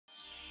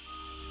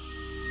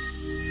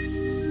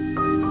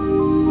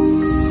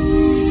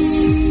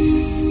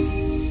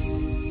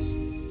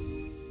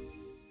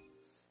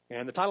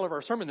And the title of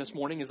our sermon this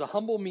morning is A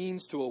Humble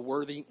Means to a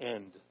Worthy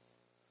End.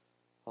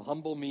 A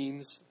humble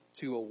means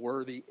to a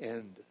worthy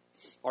end.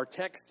 Our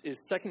text is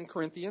 2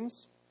 Corinthians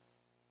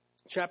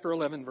chapter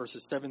 11,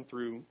 verses 7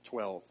 through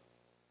 12.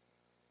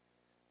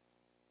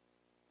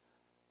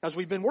 As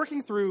we've been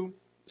working through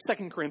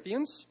 2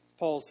 Corinthians,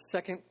 Paul's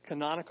second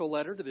canonical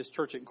letter to this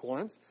church at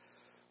Corinth,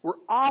 we're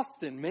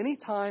often, many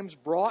times,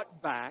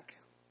 brought back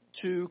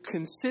to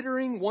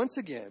considering once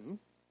again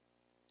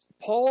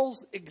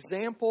Paul's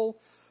example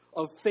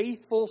of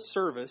faithful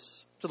service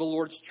to the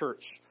Lord's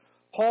church.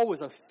 Paul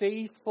was a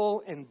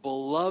faithful and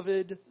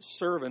beloved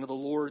servant of the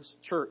Lord's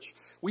church.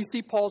 We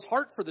see Paul's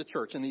heart for the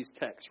church in these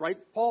texts, right?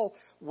 Paul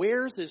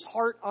wears his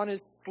heart on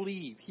his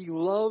sleeve. He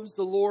loves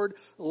the Lord,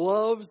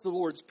 loves the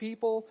Lord's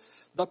people.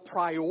 The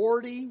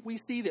priority we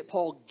see that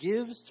Paul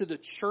gives to the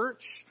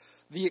church,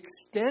 the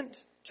extent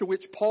to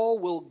which Paul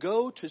will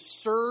go to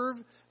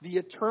serve the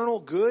eternal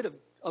good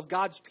of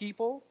God's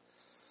people.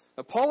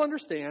 Now, Paul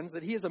understands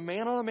that he is a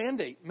man on a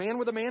mandate, man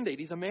with a mandate.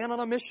 He's a man on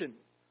a mission.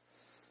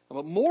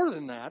 But more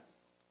than that,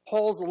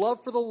 Paul's love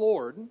for the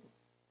Lord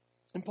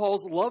and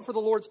Paul's love for the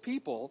Lord's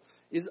people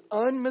is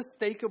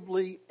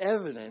unmistakably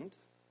evident.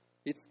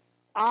 It's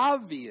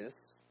obvious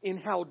in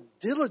how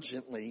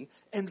diligently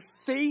and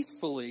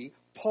faithfully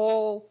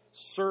Paul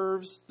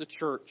serves the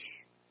church.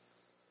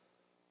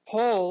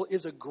 Paul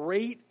is a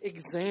great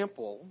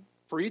example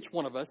for each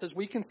one of us as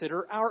we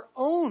consider our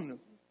own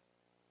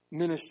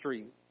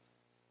ministry,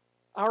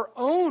 our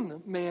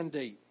own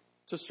mandate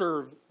to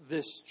serve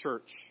this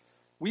church.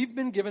 We've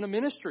been given a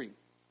ministry.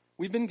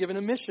 We've been given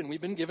a mission. We've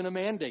been given a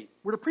mandate.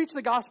 We're to preach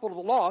the gospel to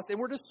the lost, and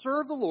we're to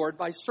serve the Lord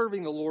by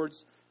serving the Lord's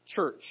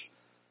church.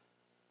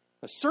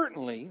 Now,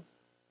 certainly,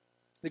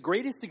 the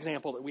greatest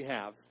example that we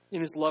have in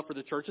his love for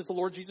the church is the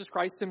Lord Jesus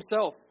Christ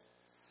himself,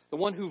 the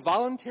one who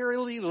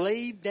voluntarily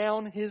laid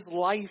down his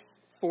life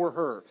for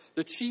her,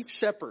 the chief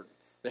shepherd,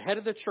 the head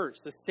of the church,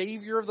 the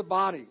Savior of the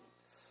body,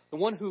 the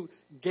one who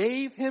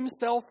gave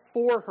himself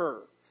for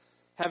her,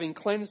 having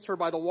cleansed her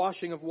by the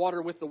washing of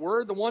water with the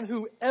word, the one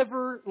who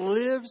ever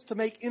lives to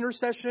make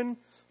intercession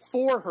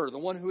for her, the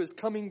one who is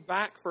coming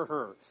back for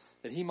her,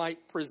 that he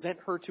might present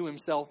her to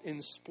himself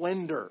in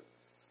splendor.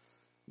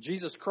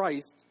 Jesus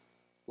Christ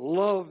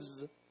loves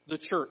the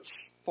church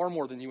far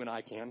more than you and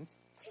I can.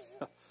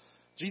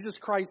 Jesus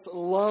Christ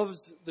loves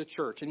the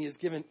church, and he has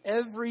given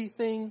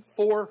everything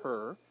for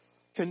her,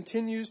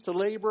 continues to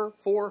labor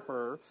for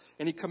her,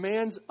 and he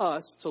commands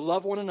us to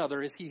love one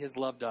another as he has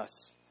loved us.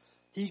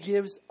 He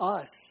gives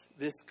us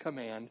this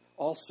command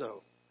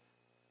also.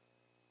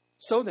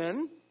 So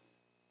then,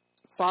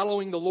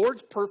 following the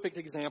Lord's perfect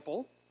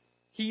example,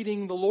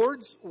 heeding the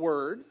Lord's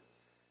word,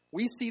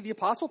 we see the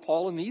Apostle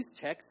Paul in these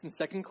texts in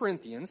 2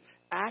 Corinthians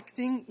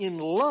acting in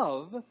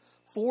love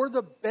for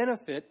the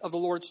benefit of the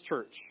Lord's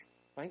church,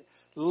 right?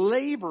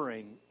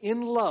 Laboring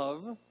in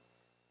love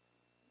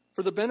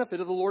for the benefit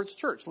of the Lord's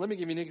church. Let me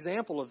give you an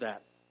example of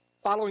that.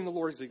 Following the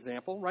Lord's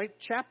example, right?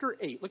 Chapter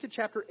 8. Look at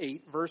chapter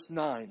 8, verse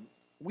 9.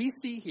 We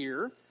see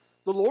here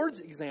the Lord's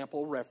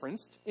example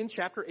referenced in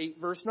chapter 8,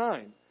 verse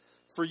 9.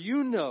 For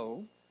you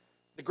know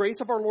the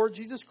grace of our Lord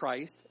Jesus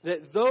Christ,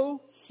 that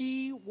though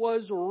he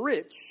was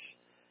rich,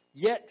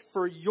 yet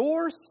for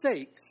your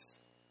sakes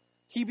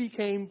he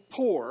became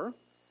poor,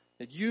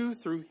 that you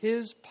through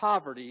his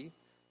poverty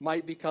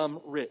might become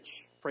rich.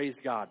 Praise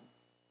God.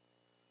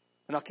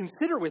 And now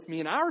consider with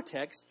me in our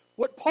text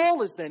what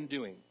Paul is then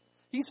doing.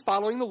 He's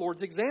following the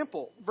Lord's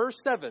example. Verse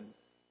 7.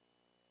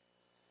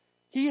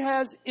 He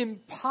has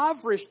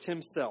impoverished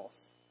himself,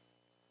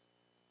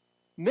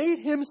 made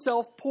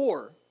himself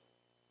poor,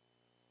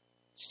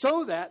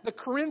 so that the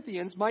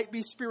Corinthians might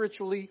be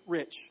spiritually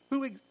rich.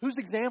 Whose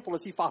example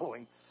is he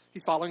following?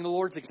 He's following the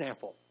Lord's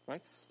example,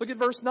 right? Look at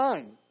verse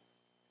 9.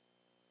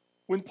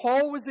 When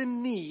Paul was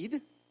in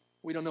need,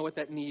 we don't know what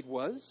that need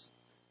was,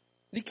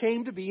 but he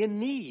came to be in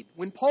need.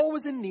 When Paul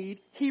was in need,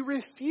 he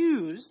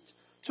refused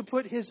to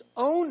put his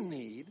own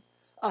need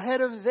ahead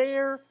of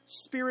their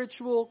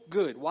spiritual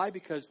good. Why?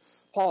 Because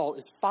Paul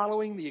is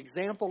following the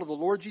example of the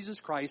Lord Jesus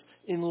Christ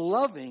in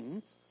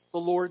loving the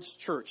Lord's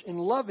church, in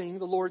loving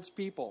the Lord's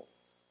people.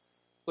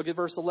 Look at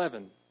verse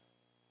 11.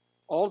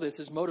 All this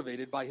is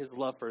motivated by his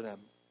love for them.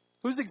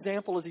 Whose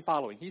example is he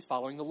following? He's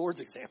following the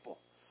Lord's example.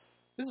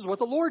 This is what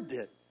the Lord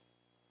did.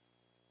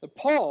 But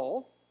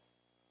Paul,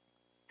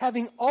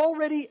 having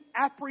already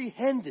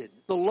apprehended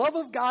the love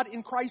of God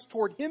in Christ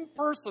toward him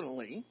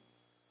personally,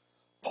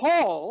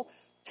 Paul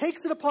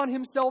takes it upon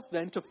himself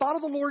then to follow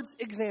the Lord's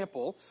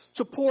example,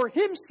 to pour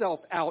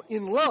himself out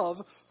in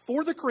love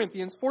for the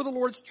Corinthians, for the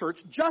Lord's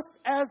church, just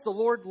as the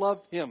Lord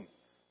loved him.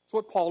 That's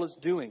what Paul is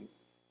doing.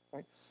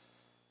 Right?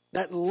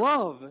 That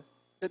love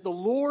that the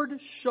Lord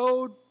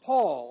showed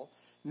Paul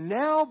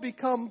now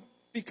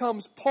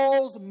becomes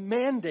Paul's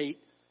mandate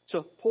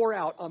to pour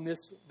out on this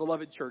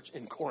beloved church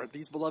in Corinth,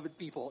 these beloved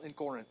people in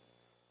Corinth.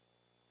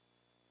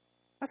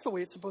 That's the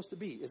way it's supposed to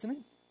be, isn't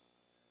it?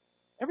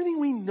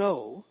 Everything we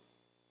know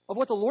of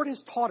what the Lord has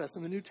taught us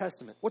in the New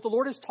Testament, what the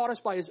Lord has taught us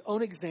by his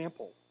own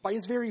example, by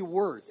his very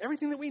words,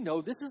 everything that we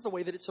know, this is the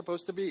way that it's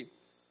supposed to be.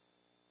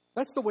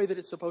 That's the way that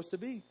it's supposed to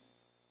be.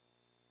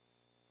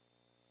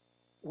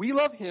 We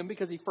love him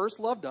because he first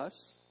loved us.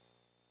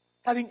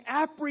 Having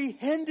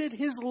apprehended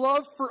his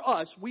love for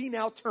us, we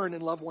now turn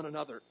and love one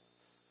another.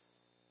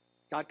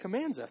 God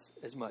commands us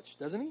as much,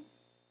 doesn't he?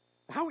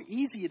 How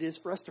easy it is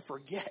for us to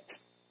forget.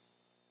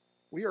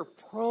 We are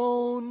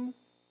prone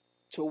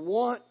to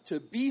want to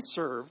be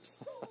served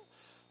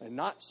and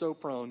not so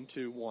prone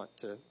to want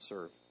to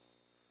serve.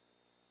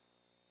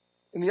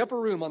 In the upper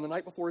room on the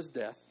night before his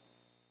death,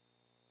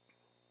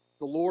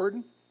 the Lord,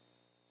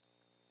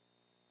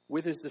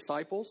 with his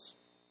disciples,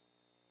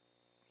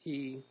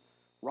 he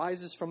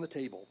rises from the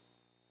table.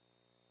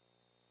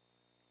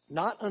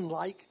 Not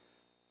unlike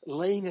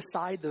laying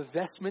aside the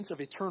vestments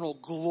of eternal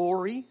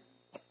glory,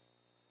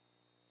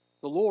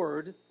 the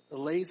Lord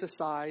lays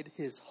aside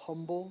his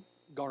humble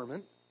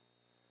garment.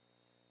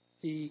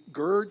 He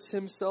girds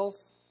himself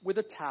with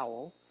a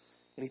towel,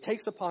 and he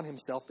takes upon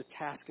himself the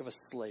task of a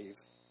slave.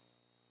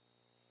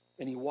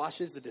 And he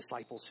washes the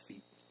disciples'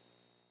 feet.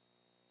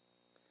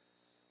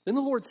 Then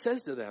the Lord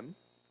says to them,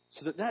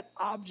 so that that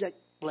object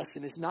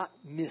lesson is not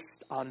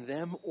missed on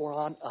them or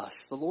on us.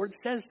 The Lord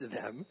says to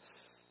them,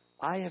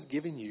 I have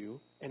given you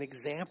an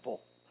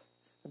example.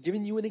 I've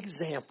given you an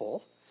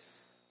example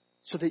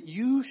so that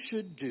you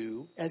should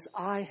do as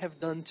I have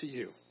done to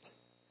you.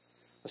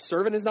 A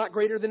servant is not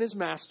greater than his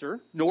master,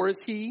 nor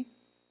is he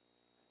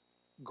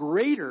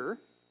greater,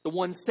 the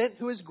one sent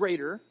who is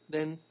greater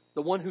than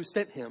the one who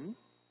sent him.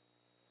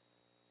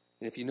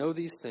 And if you know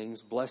these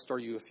things, blessed are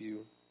you if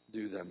you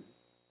do them.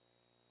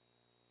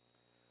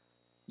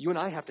 You and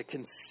I have to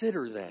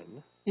consider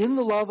then, in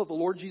the love of the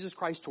Lord Jesus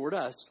Christ toward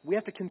us, we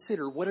have to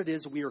consider what it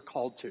is we are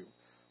called to.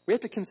 We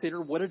have to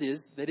consider what it is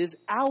that is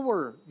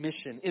our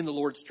mission in the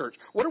Lord's church.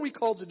 What are we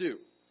called to do?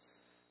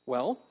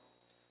 Well,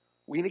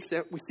 we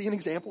see an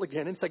example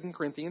again in 2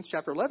 Corinthians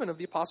chapter 11 of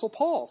the Apostle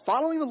Paul.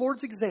 Following the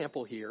Lord's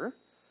example here,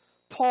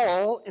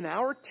 Paul, in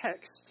our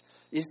text,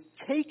 is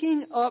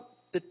taking up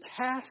the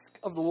task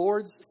of the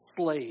Lord's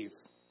slave.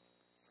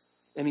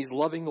 And he's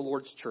loving the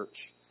Lord's church.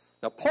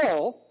 Now,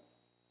 Paul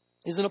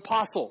is an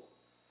apostle.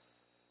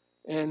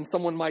 And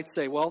someone might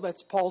say, well,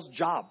 that's Paul's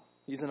job.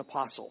 He's an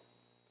apostle.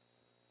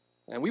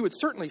 And we would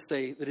certainly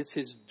say that it's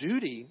his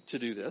duty to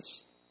do this.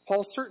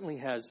 Paul certainly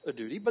has a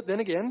duty. But then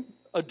again,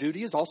 a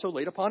duty is also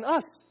laid upon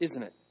us,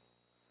 isn't it?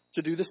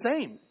 To do the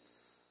same.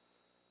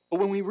 But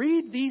when we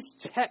read these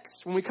texts,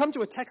 when we come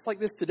to a text like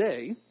this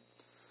today,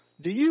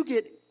 do you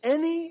get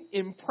any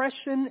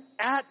impression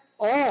at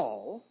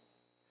all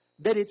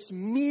that it's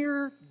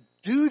mere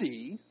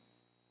duty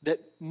that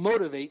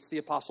motivates the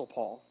Apostle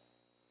Paul?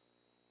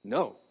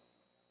 No.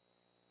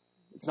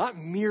 It's not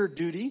mere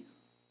duty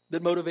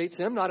that motivates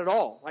him, not at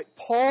all. Right?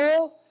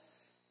 Paul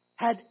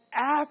had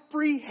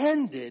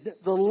apprehended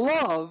the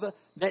love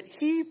that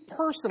he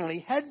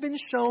personally had been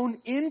shown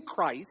in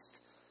Christ.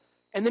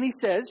 And then he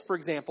says, for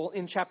example,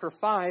 in chapter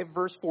 5,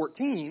 verse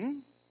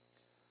 14,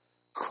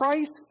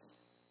 Christ's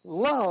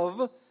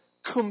love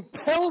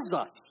compels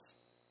us.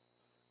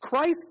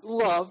 Christ's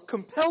love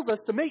compels us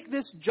to make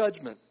this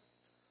judgment.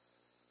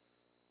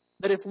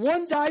 That if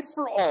one died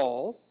for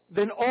all,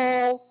 then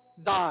all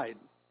died.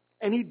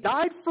 And he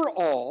died for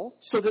all,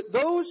 so that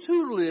those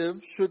who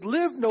live should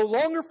live no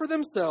longer for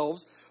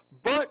themselves,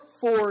 but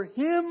for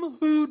him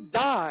who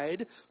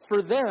died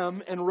for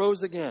them and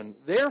rose again.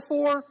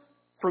 Therefore,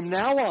 from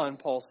now on,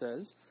 Paul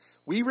says,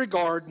 we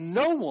regard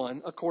no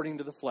one according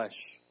to the flesh.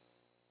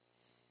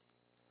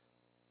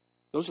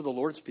 Those are the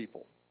Lord's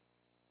people.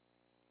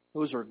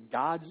 Those are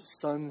God's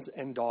sons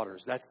and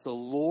daughters. That's the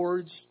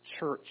Lord's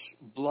church,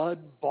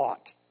 blood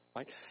bought.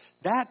 Right?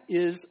 That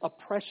is a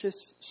precious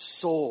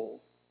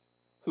soul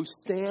who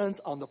stands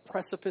on the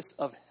precipice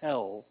of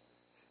hell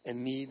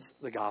and needs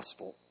the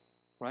gospel.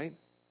 Right?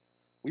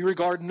 We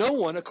regard no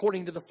one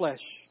according to the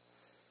flesh.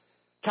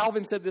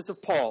 Calvin said this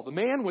of Paul. The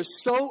man was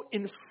so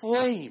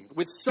inflamed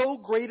with so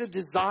great a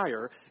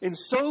desire and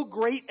so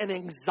great an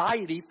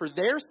anxiety for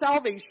their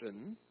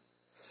salvation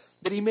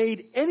that he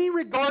made any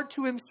regard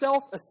to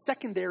himself a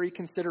secondary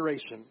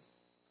consideration.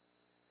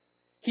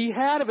 He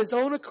had of his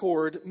own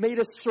accord made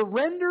a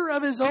surrender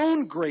of his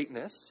own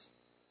greatness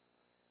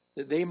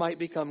that they might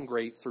become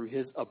great through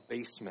his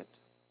abasement.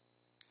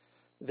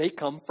 They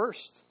come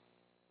first.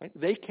 Right?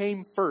 They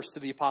came first to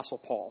the Apostle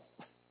Paul.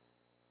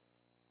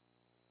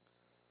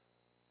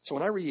 So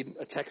when I read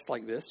a text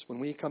like this, when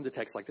we come to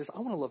text like this, I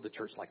want to love the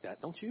church like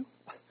that, don't you?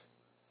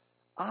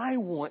 I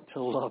want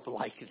to love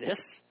like this.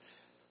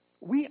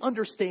 We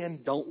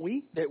understand, don't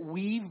we, that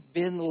we've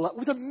been loved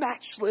with a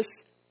matchless,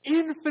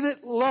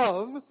 infinite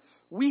love.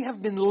 We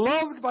have been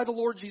loved by the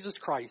Lord Jesus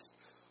Christ,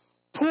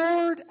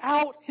 poured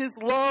out his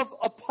love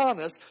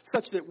upon us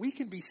such that we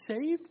can be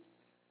saved,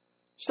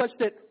 such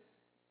that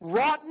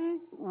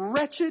rotten,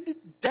 wretched,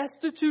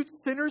 destitute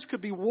sinners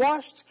could be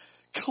washed,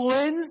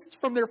 cleansed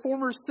from their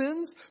former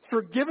sins,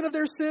 forgiven of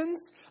their sins,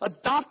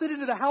 adopted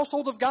into the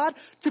household of God,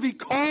 to be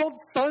called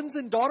sons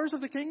and daughters of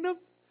the kingdom.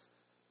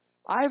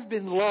 I've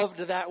been loved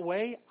that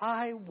way.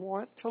 I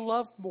want to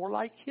love more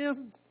like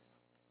him.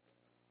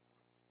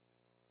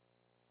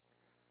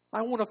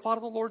 I want to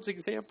follow the Lord's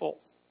example.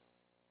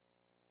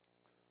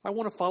 I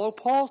want to follow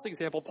Paul's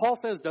example. Paul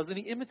says, doesn't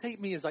he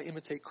imitate me as I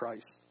imitate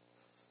Christ?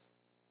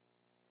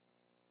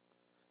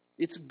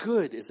 It's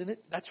good, isn't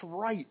it? That's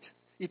right.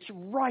 It's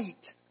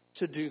right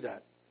to do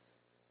that.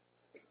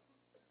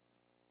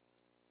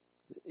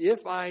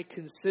 If I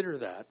consider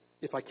that,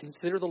 if I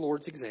consider the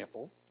Lord's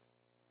example,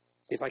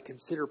 if I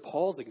consider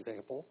Paul's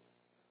example,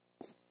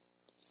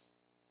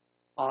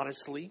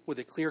 honestly, with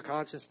a clear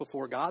conscience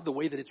before God, the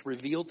way that it's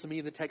revealed to me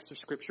in the text of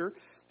Scripture,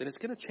 then it's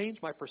going to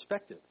change my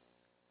perspective.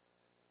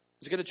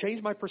 It's going to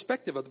change my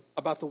perspective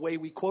about the way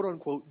we, quote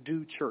unquote,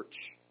 do church.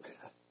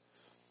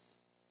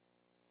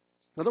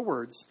 In other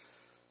words,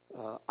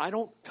 I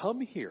don't come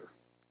here.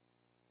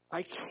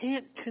 I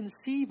can't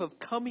conceive of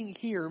coming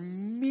here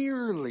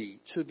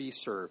merely to be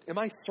served. Am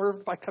I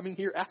served by coming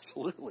here?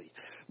 Absolutely.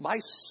 My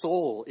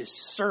soul is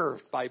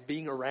served by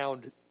being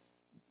around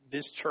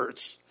this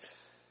church.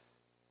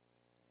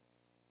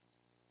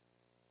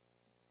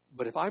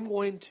 But if I'm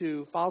going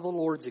to follow the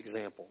Lord's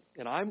example,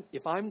 and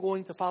if I'm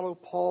going to follow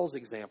Paul's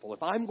example,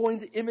 if I'm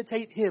going to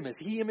imitate him as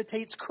he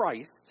imitates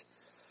Christ,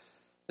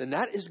 then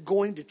that is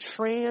going to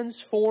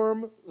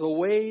transform the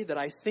way that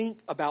I think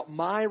about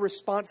my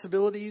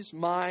responsibilities,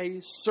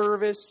 my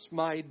service,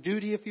 my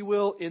duty, if you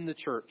will, in the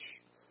church.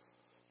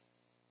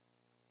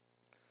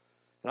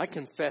 And I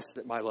confess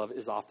that my love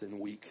is often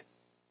weak.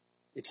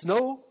 It's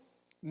no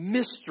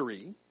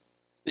mystery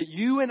that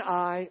you and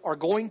I are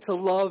going to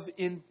love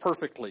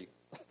imperfectly.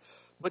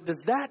 But does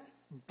that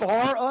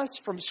bar us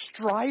from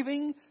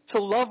striving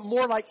to love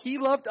more like he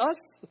loved us?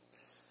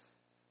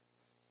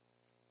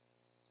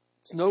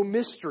 It's no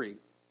mystery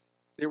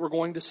that we're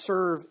going to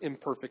serve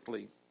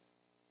imperfectly.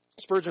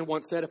 Spurgeon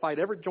once said, if I had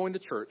never joined a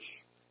church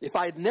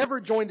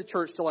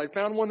till I'd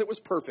found one that was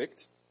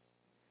perfect,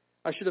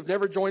 I should have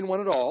never joined one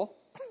at all.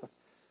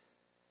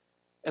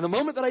 And the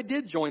moment that I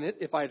did join it,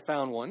 if I had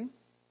found one,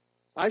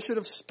 I should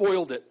have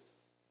spoiled it.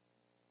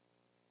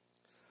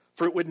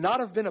 For it would not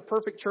have been a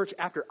perfect church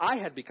after I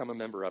had become a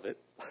member of it.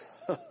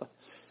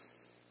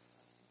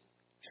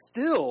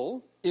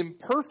 Still,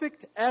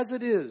 imperfect as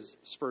it is,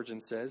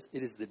 Spurgeon says,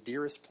 it is the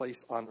dearest place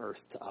on earth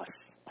to us.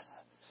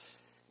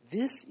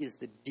 This is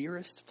the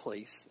dearest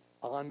place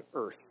on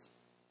earth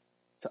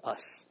to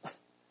us,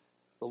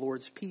 the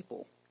Lord's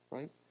people,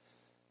 right?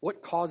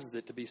 What causes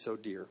it to be so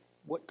dear?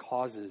 What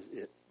causes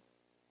it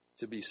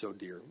to be so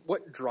dear?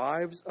 What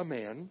drives a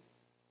man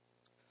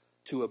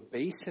to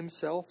abase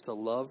himself, to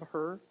love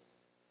her,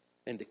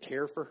 and to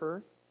care for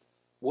her?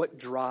 What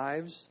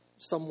drives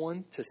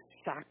someone to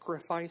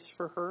sacrifice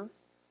for her,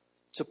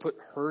 to put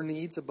her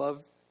needs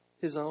above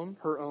his own,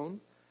 her own?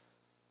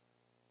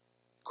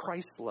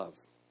 Christ's love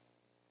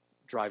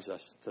drives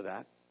us to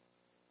that.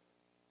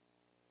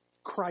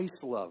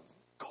 Christ's love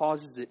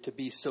causes it to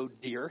be so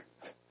dear.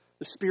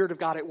 The Spirit of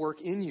God at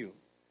work in you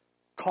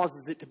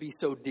causes it to be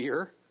so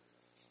dear.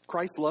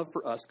 Christ's love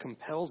for us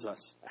compels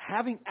us.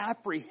 Having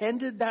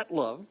apprehended that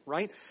love,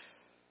 right?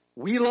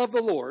 We love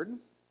the Lord,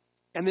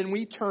 and then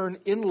we turn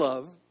in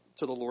love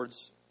to the Lord's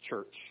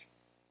church.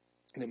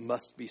 And it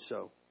must be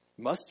so.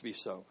 Must be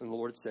so. And the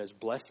Lord says,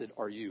 blessed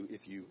are you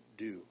if you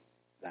do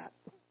that.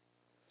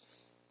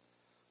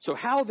 So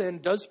how then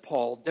does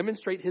Paul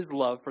demonstrate his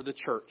love for the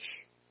church?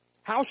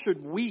 How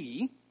should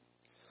we,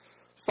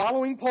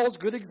 following Paul's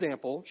good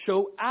example,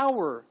 show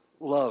our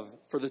love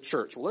for the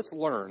church? Well, let's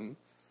learn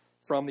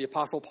from the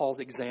Apostle Paul's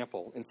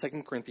example in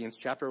 2 Corinthians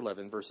chapter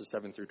 11, verses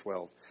 7 through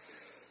 12.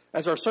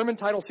 As our sermon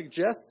title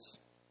suggests,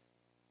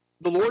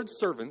 the Lord's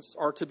servants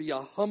are to be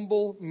a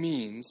humble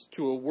means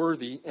to a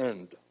worthy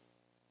end.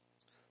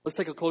 Let's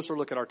take a closer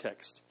look at our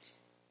text.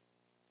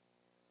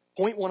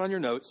 Point 1 on your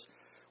notes.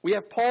 We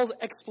have Paul's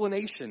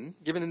explanation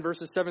given in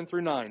verses 7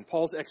 through 9.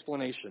 Paul's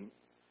explanation.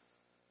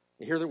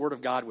 You hear the word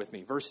of God with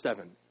me. Verse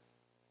 7.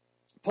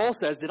 Paul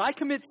says, did I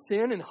commit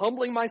sin in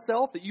humbling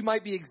myself that you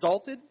might be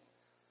exalted?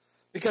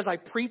 Because I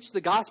preached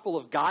the gospel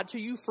of God to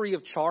you free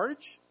of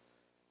charge?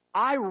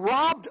 I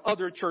robbed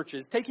other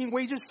churches, taking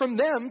wages from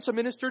them to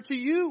minister to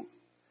you.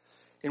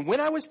 And when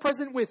I was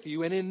present with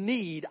you and in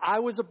need, I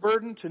was a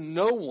burden to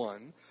no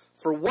one.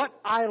 For what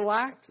I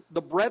lacked,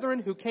 the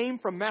brethren who came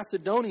from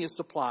Macedonia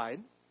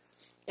supplied.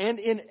 And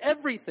in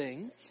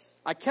everything,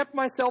 I kept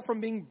myself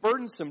from being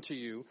burdensome to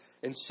you,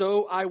 and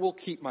so I will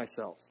keep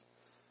myself.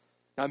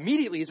 Now,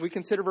 immediately, as we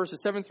consider verses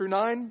 7 through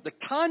 9, the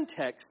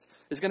context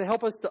is going to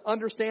help us to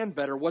understand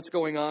better what's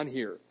going on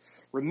here.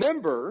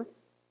 Remember,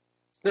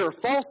 there are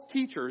false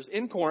teachers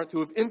in Corinth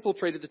who have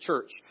infiltrated the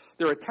church.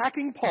 They're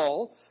attacking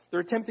Paul. They're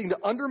attempting to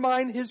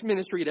undermine his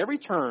ministry at every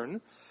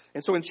turn.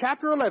 And so in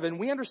chapter 11,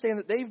 we understand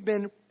that they've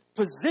been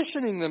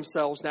positioning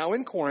themselves now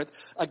in Corinth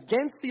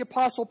against the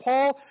Apostle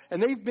Paul,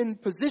 and they've been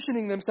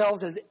positioning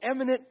themselves as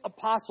eminent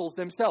apostles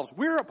themselves.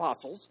 We're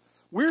apostles.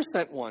 We're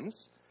sent ones.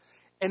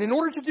 And in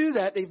order to do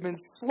that, they've been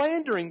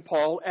slandering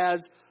Paul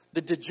as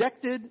the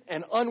dejected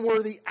and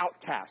unworthy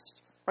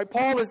outcast. Right?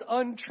 Paul is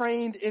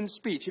untrained in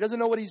speech. He doesn't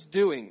know what he's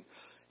doing.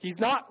 He's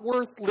not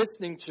worth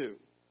listening to.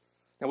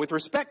 Now, with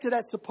respect to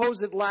that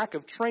supposed lack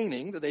of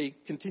training that they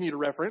continue to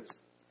reference,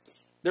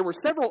 there were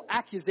several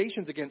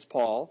accusations against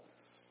Paul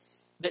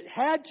that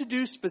had to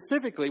do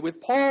specifically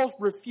with Paul's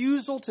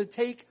refusal to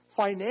take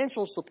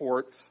financial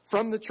support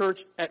from the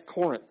church at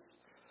Corinth.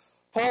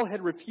 Paul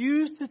had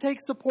refused to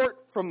take support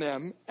from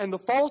them, and the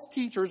false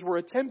teachers were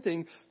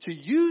attempting to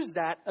use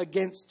that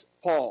against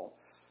Paul.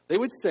 They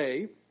would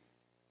say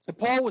that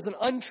Paul was an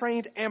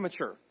untrained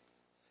amateur.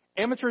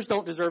 Amateurs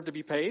don't deserve to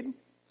be paid.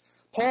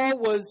 Paul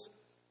was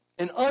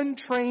an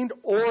untrained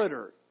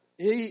orator.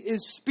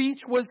 His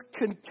speech was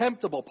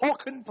contemptible. Paul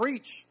couldn't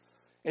preach,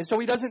 and so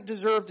he doesn't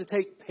deserve to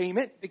take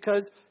payment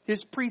because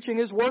his preaching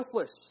is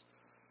worthless.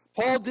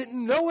 Paul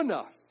didn't know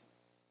enough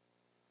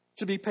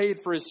to be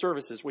paid for his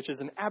services, which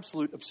is an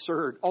absolute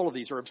absurd. All of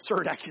these are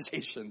absurd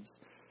accusations.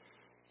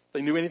 If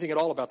they knew anything at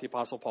all about the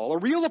Apostle Paul. A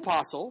real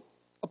apostle,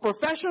 a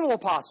professional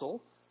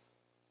apostle,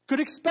 could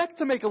expect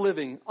to make a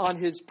living on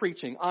his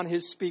preaching, on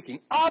his speaking.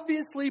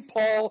 Obviously,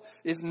 Paul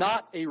is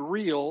not a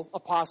real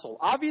apostle.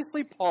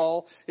 Obviously,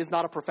 Paul is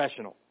not a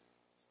professional.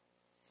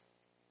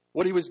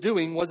 What he was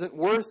doing wasn't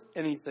worth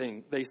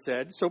anything, they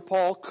said, so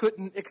Paul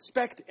couldn't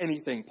expect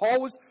anything.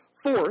 Paul was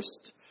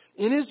forced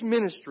in his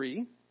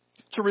ministry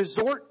to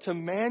resort to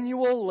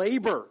manual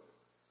labor,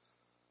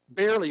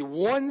 barely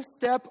one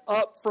step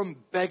up from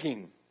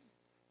begging,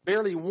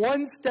 barely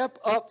one step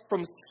up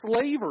from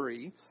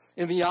slavery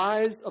in the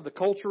eyes of the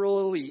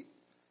cultural elite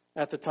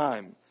at the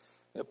time.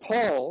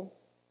 Paul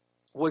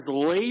was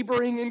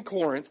laboring in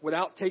Corinth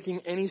without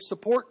taking any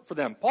support for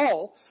them.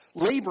 Paul,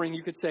 laboring,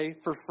 you could say,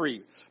 for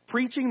free,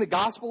 preaching the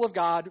gospel of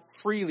God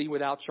freely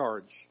without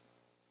charge.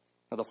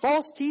 Now, the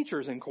false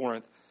teachers in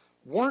Corinth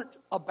weren't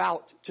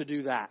about to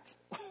do that.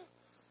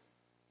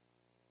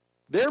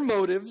 Their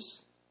motives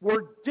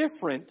were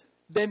different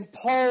than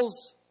Paul's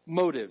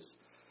motives.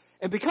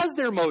 And because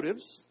their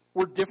motives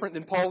were different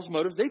than Paul's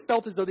motives, they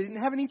felt as though they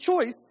didn't have any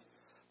choice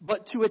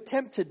but to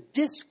attempt to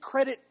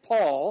discredit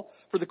Paul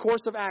for the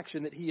course of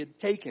action that he had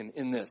taken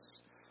in this.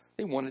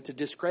 They wanted to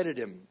discredit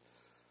him.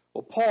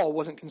 Well, Paul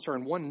wasn't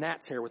concerned one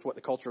gnat's hair with what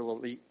the cultural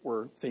elite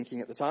were thinking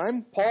at the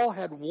time. Paul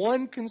had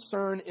one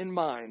concern in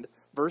mind,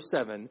 verse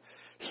 7.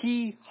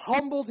 He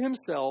humbled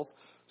himself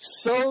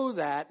so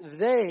that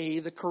they,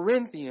 the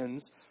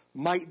Corinthians,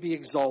 might be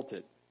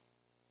exalted.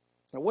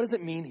 Now, what does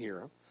it mean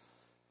here?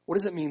 What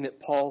does it mean that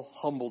Paul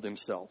humbled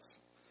himself?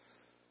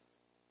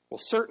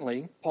 Well,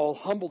 certainly, Paul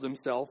humbled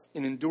himself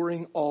in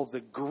enduring all the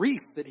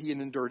grief that he had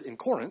endured in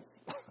Corinth.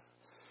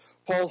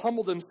 Paul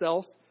humbled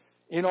himself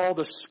in all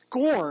the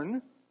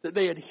scorn that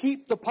they had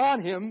heaped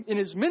upon him in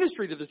his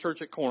ministry to the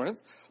church at Corinth.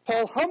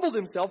 Paul humbled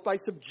himself by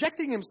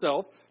subjecting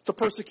himself to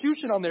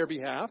persecution on their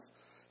behalf.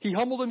 He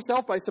humbled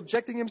himself by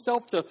subjecting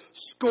himself to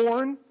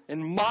scorn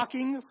and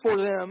mocking for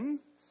them.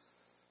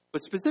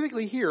 But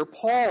specifically here,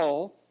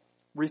 Paul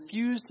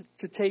refused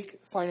to take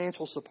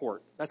financial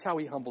support. That's how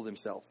he humbled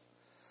himself.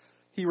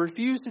 He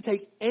refused to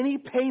take any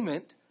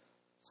payment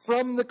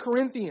from the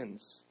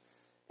Corinthians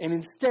and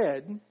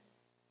instead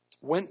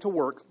went to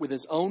work with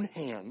his own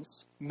hands,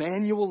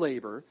 manual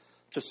labor,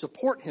 to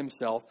support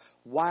himself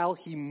while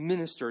he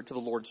ministered to the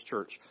Lord's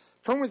church.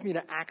 Turn with me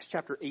to Acts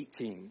chapter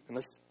 18, and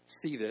let's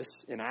see this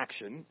in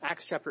action.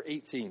 Acts chapter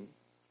 18.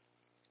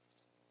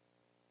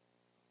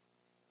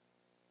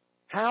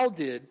 How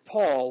did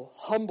Paul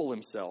humble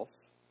himself?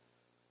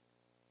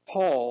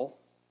 Paul,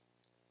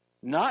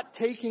 not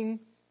taking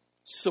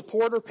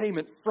support or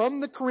payment from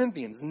the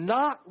Corinthians,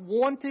 not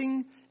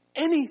wanting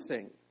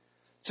anything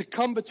to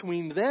come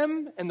between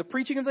them and the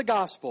preaching of the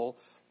gospel,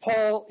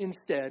 Paul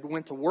instead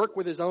went to work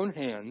with his own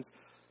hands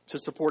to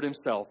support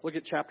himself. Look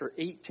at chapter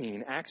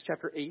 18, Acts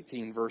chapter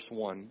 18, verse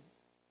 1.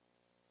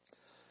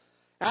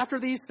 After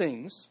these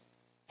things,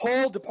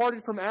 Paul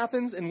departed from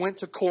Athens and went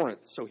to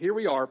Corinth. So here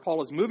we are.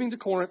 Paul is moving to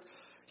Corinth.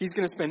 He's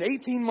going to spend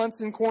 18 months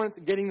in Corinth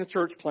getting the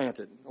church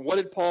planted. And what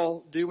did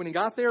Paul do when he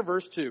got there?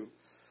 Verse 2.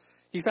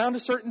 He found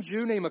a certain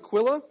Jew named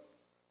Aquila,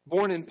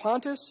 born in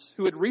Pontus,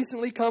 who had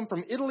recently come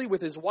from Italy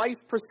with his wife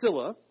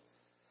Priscilla,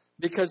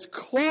 because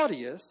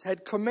Claudius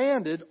had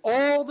commanded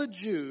all the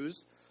Jews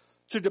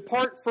to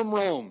depart from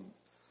Rome.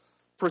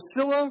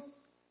 Priscilla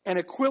and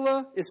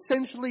Aquila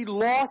essentially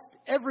lost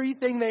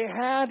everything they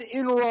had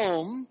in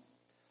Rome,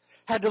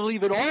 had to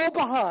leave it all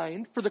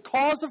behind for the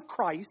cause of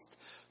Christ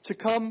to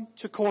come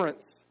to Corinth.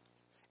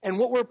 And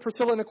what were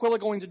Priscilla and Aquila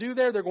going to do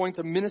there? They're going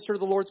to minister to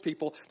the Lord's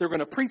people. They're going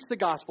to preach the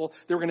gospel.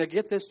 They're going to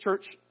get this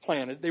church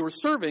planted. They were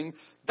serving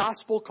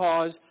gospel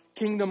cause,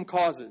 kingdom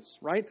causes,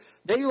 right?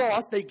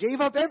 They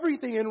gave up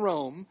everything in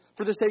Rome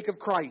for the sake of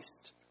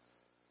Christ.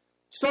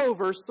 So,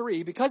 verse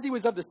 3, because he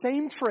was of the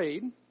same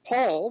trade,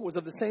 Paul was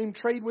of the same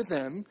trade with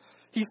them,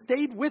 he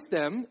stayed with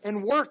them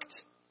and worked.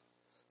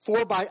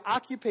 For by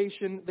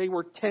occupation they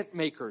were tent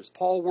makers.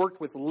 Paul worked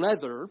with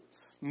leather,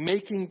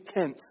 making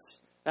tents.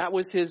 That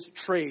was his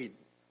trade.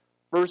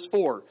 Verse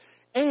 4,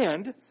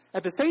 and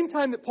at the same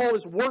time that Paul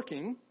is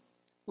working,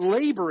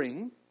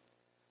 laboring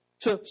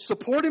to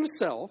support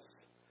himself,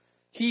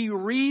 he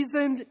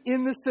reasoned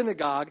in the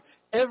synagogue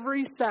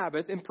every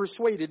Sabbath and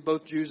persuaded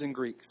both Jews and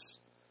Greeks.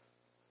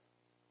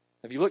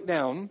 If you look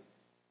down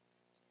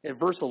at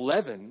verse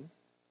 11,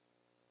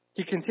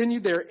 He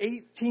continued there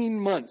 18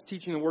 months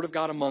teaching the word of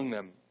God among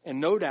them. And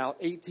no doubt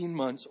 18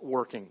 months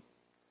working.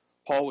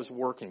 Paul was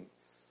working.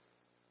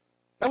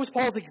 That was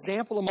Paul's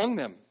example among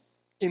them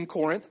in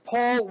Corinth.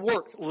 Paul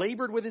worked,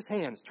 labored with his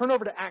hands. Turn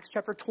over to Acts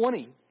chapter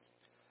 20.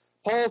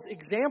 Paul's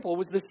example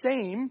was the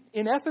same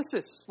in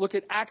Ephesus. Look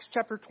at Acts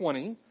chapter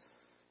 20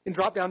 and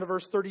drop down to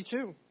verse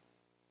 32.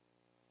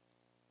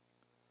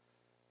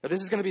 Now,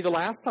 this is going to be the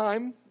last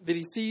time that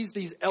he sees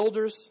these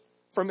elders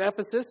from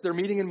Ephesus. They're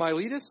meeting in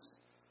Miletus.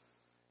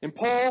 And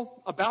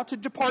Paul, about to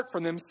depart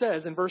from them,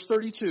 says in verse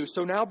 32,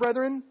 "So now,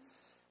 brethren,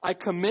 I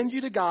commend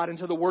you to God and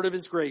to the word of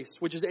his grace,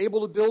 which is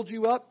able to build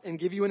you up and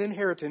give you an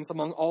inheritance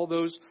among all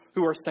those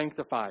who are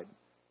sanctified."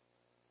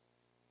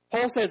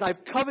 Paul says,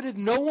 "I've coveted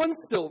no one's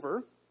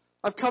silver.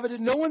 I've coveted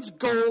no one's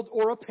gold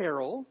or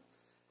apparel.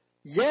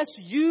 Yes,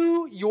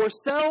 you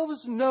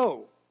yourselves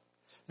know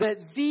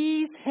that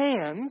these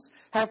hands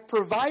have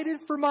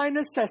provided for my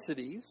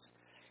necessities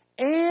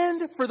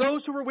and for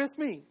those who are with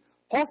me."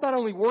 Paul's not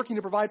only working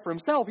to provide for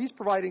himself, he's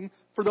providing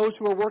for those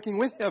who are working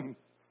with him.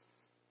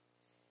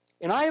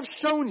 "And I have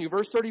shown you,"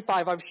 verse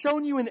 35, "I've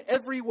shown you in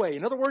every way."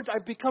 In other words,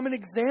 I've become an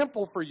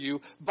example for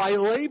you by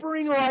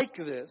laboring like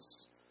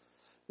this,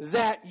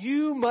 that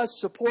you must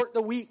support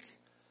the weak.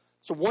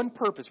 So one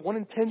purpose, one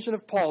intention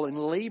of Paul in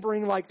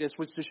laboring like this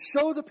was to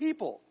show the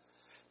people,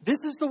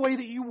 this is the way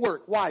that you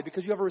work. Why?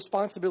 Because you have a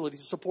responsibility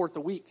to support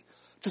the weak,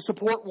 to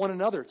support one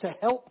another, to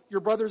help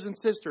your brothers and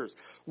sisters.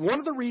 One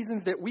of the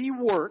reasons that we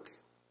work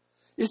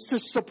is to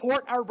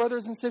support our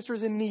brothers and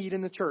sisters in need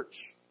in the church,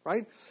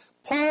 right?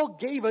 Paul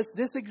gave us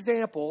this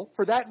example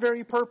for that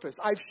very purpose.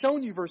 "I've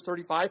shown you," verse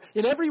 35,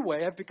 "in every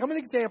way, I've become an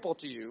example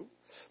to you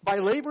by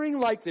laboring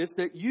like this,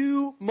 that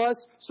you must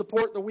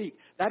support the weak."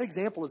 That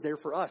example is there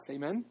for us,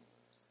 amen?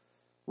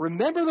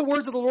 Remember the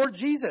words of the Lord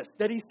Jesus,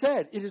 that he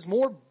said, "It is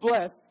more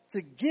blessed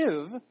to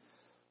give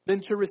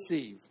than to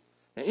receive."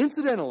 Now,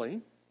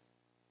 incidentally,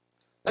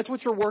 that's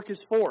what your work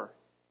is for.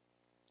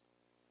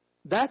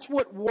 That's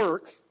what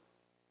work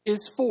is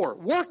for.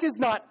 Work is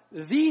not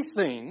the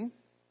thing.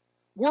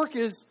 Work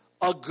is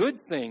a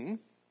good thing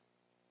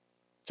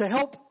to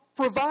help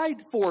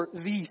provide for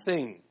the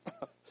thing,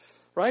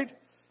 right?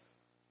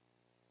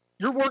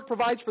 Your work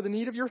provides for the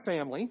need of your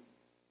family,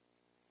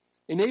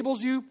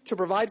 enables you to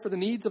provide for the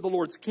needs of the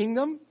Lord's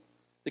kingdom,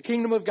 the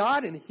kingdom of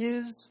God and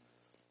his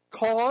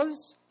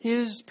cause,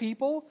 his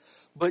people,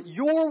 but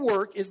your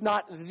work is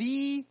not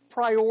the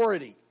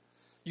priority.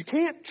 You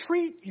can't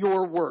treat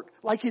your work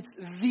like it's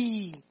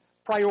the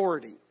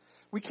priority.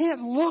 We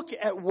can't look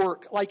at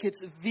work like it's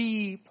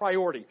the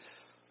priority.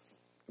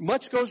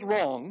 Much goes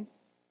wrong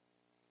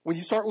when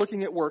you start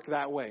looking at work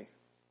that way.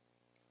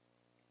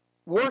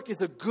 Work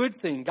is a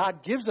good thing.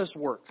 God gives us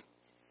work.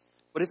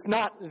 But it's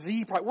not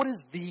the priority. What is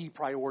the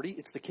priority?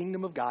 It's the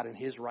kingdom of God and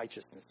his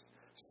righteousness.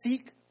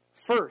 Seek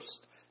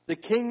first the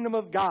kingdom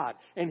of God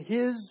and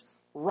his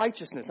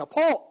righteousness. Now,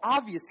 Paul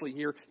obviously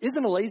here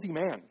isn't a lazy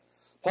man.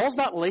 Paul's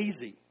not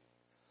lazy.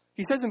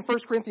 He says in 1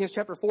 Corinthians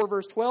chapter 4,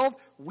 verse 12,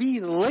 "We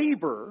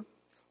labor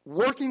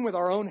working with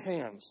our own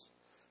hands."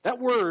 That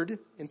word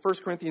in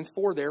 1 Corinthians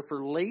 4 there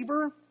for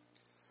labor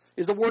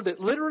is a word that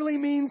literally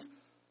means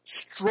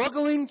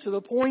struggling to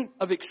the point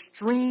of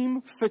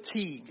extreme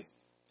fatigue.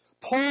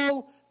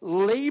 Paul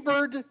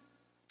labored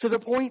to the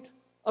point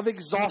of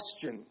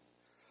exhaustion.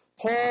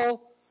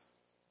 Paul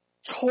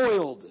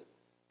toiled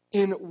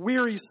in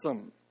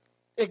wearisome,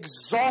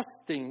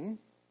 exhausting,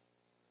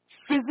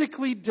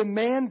 physically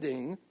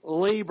demanding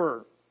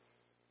labor.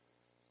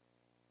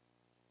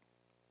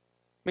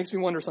 Makes me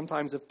wonder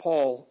sometimes if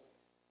Paul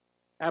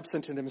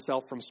absented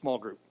himself from small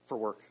group for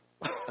work.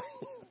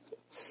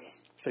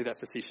 Say that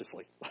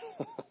facetiously.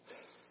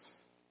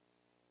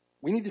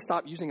 We need to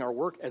stop using our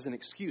work as an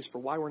excuse for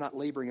why we're not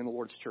laboring in the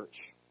Lord's church.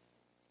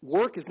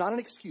 Work is not an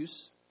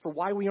excuse for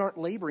why we aren't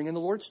laboring in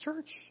the Lord's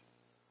church.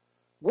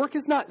 Work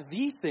is not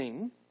the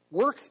thing.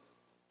 Work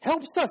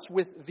helps us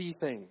with the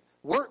thing.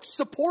 Work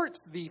supports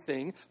the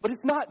thing, but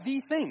it's not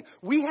the thing.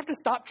 We have to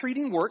stop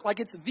treating work like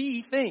it's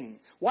the thing.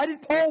 Why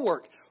did Paul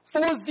work? For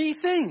the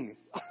thing.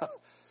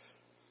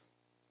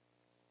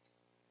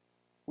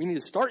 We need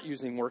to start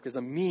using work as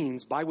a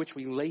means by which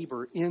we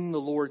labor in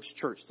the Lord's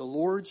church. The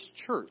Lord's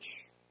church.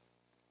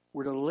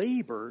 We're to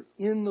labor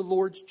in the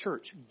Lord's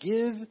church.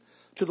 Give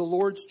to the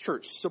Lord's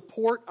church.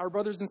 Support our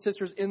brothers and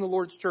sisters in the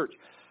Lord's church.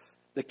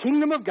 The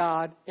kingdom of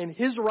God and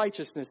his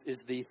righteousness is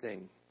the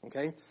thing.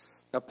 Okay?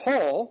 Now,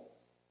 Paul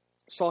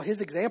saw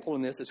his example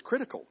in this as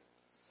critical.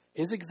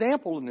 His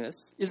example in this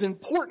is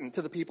important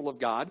to the people of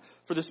God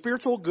for the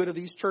spiritual good of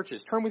these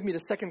churches. Turn with me to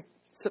 2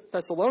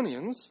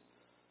 Thessalonians.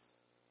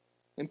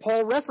 And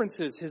Paul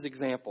references his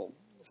example.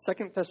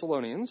 2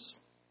 Thessalonians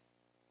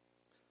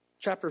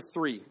chapter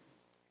 3.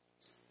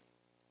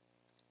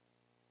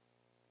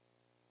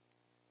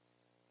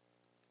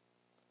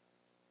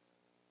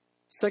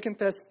 2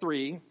 Thess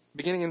 3,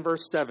 beginning in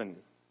verse 7,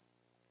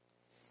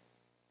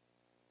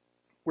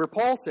 where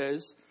Paul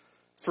says,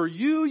 "For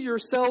you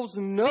yourselves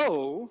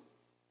know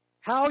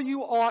how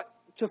you ought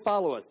to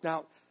follow us."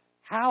 Now,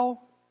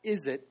 how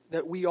is it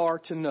that we are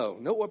to know?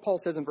 Note what Paul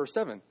says in verse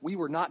 7. We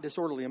were not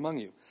disorderly among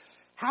you.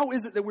 How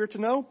is it that we're to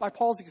know? By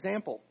Paul's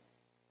example,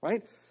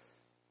 right?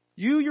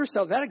 You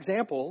yourselves, that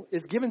example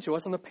is given to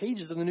us on the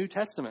pages of the New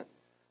Testament.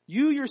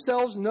 You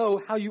yourselves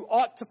know how you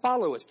ought to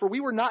follow us, for we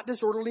were not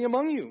disorderly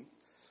among you.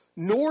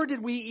 Nor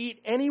did we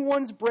eat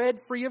anyone's bread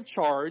free of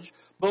charge,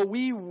 but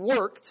we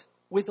worked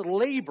with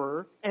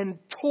labor and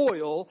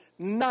toil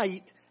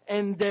night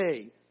and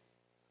day,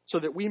 so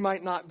that we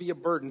might not be a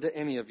burden to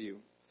any of you.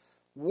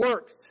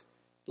 Worked,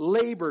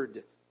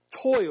 labored,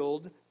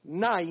 toiled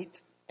night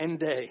and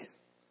day.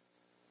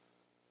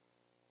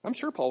 I'm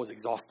sure Paul was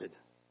exhausted.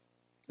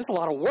 It's a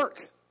lot of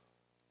work.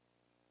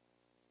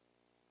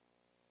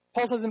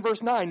 Paul says in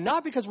verse 9,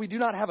 not because we do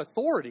not have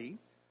authority,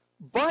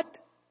 but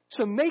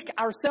to make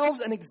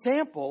ourselves an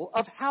example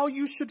of how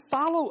you should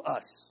follow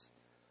us.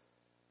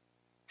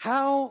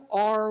 How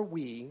are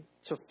we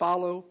to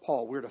follow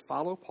Paul? We're to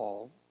follow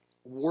Paul,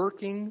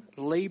 working,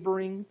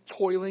 laboring,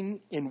 toiling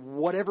in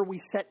whatever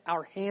we set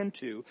our hand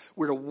to.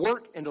 We're to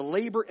work and to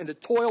labor and to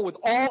toil with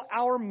all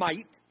our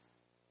might.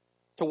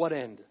 To what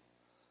end?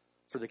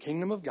 For the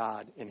kingdom of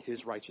God and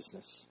his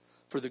righteousness.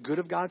 For the good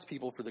of God's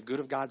people, for the good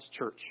of God's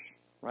church.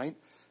 Right?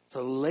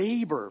 To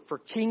labor for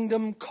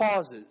kingdom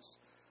causes.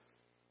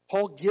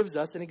 Paul gives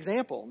us an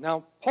example.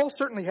 Now, Paul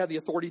certainly had the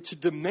authority to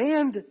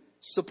demand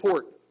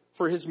support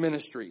for his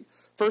ministry.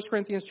 1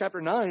 Corinthians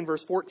chapter 9,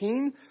 verse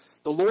 14,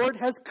 the Lord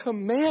has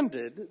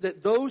commanded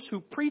that those who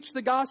preach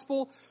the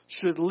gospel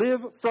should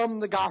live from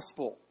the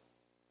gospel.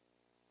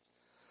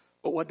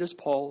 But what does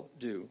Paul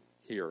do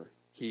here?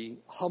 He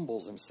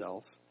humbles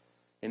himself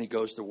and he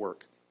goes to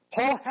work.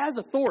 Paul has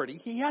authority.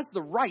 He has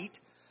the right.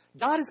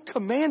 God has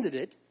commanded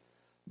it.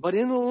 But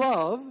in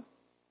love,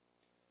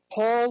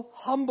 Paul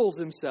humbles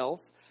himself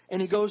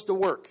and he goes to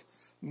work.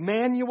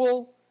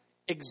 Manual,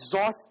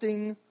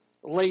 exhausting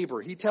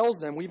labor. He tells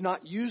them, we've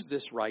not used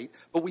this right,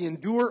 but we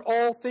endure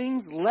all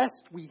things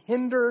lest we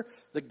hinder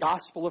the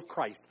gospel of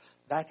Christ.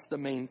 That's the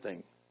main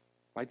thing.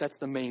 Right? That's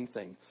the main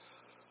thing.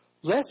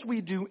 Lest we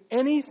do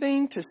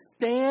anything to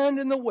stand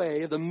in the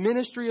way of the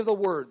ministry of the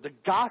word, the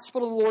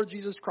gospel of the Lord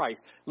Jesus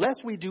Christ.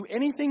 Lest we do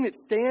anything that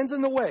stands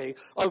in the way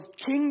of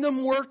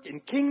kingdom work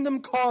and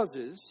kingdom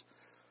causes,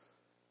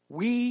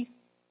 we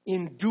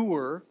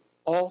endure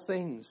all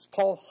things.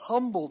 Paul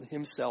humbled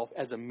himself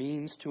as a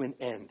means to an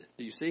end.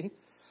 Do you see?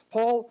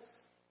 Paul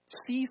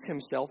sees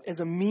himself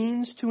as a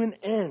means to an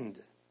end.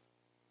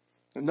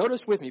 Now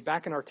notice with me,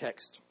 back in our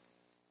text.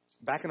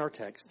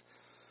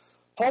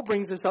 Paul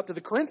brings this up to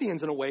the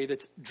Corinthians in a way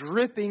that's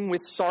dripping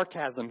with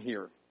sarcasm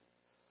here.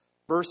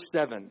 Verse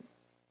 7.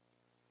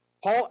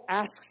 Paul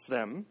asks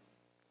them,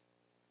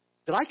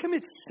 did I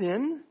commit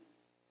sin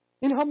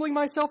in humbling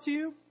myself to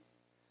you?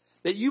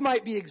 That you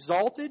might be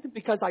exalted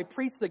because I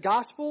preach the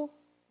gospel,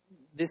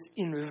 this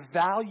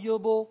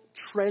invaluable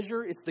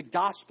treasure. It's the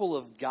gospel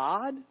of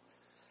God.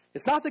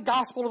 It's not the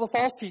gospel of the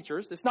false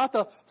teachers. It's not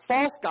the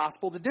false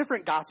gospel, the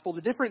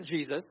different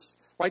Jesus,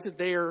 right, that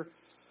they're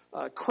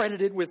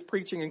credited with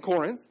preaching in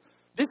Corinth.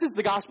 This is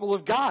the gospel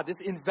of God, this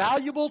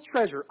invaluable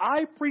treasure.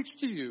 I preach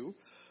to you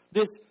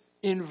this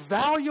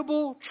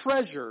invaluable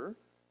treasure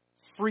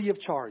free of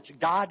charge.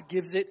 God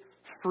gives it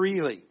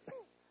freely.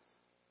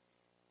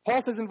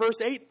 Paul says in verse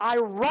 8, I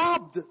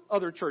robbed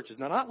other churches.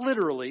 Now, not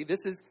literally. This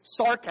is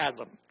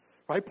sarcasm.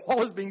 Right?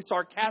 Paul is being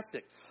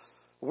sarcastic.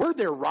 The word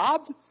there,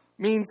 robbed,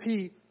 means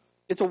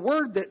it's a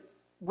word that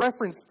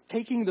referenced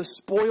taking the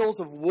spoils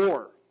of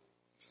war.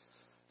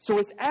 So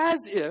it's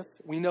as if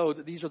we know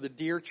that these are the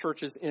dear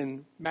churches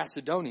in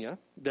Macedonia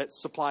that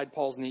supplied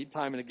Paul's need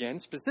time and again,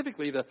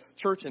 specifically the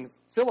church in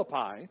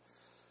Philippi.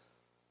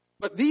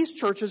 But these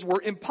churches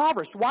were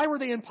impoverished. Why were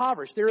they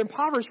impoverished? They're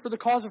impoverished for the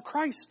cause of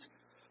Christ.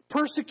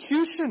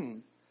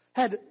 Persecution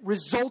had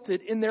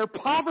resulted in their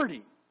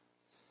poverty.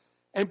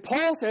 And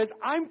Paul says,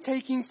 I'm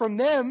taking from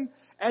them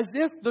as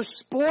if the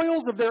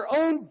spoils of their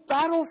own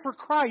battle for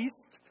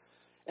Christ,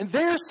 and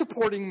they're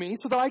supporting me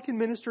so that I can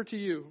minister to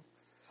you.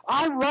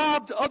 I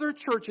robbed other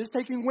churches,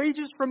 taking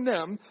wages from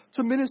them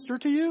to minister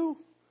to you.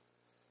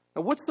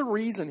 Now, what's the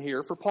reason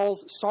here for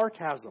Paul's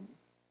sarcasm?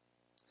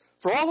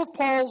 For all of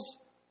Paul's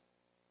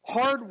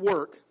hard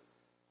work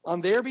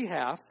on their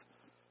behalf,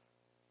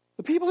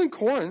 the people in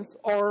Corinth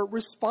are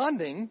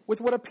responding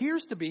with what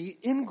appears to be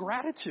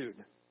ingratitude,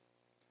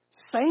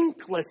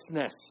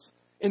 thanklessness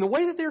in the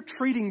way that they're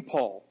treating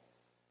Paul,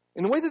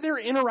 in the way that they're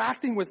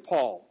interacting with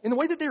Paul, in the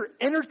way that they're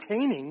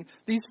entertaining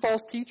these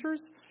false teachers.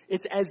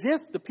 It's as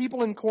if the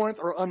people in Corinth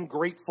are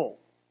ungrateful.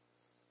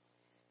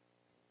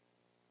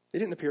 They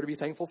didn't appear to be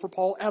thankful for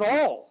Paul at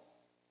all.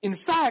 In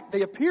fact,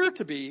 they appear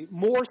to be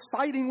more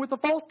siding with the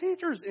false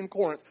teachers in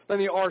Corinth than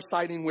they are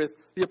siding with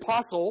the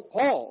apostle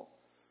Paul.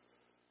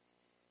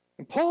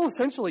 And Paul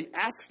essentially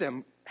asks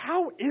them,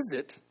 how is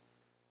it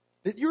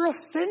that you're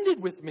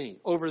offended with me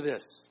over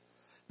this?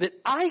 That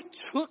I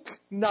took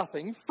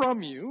nothing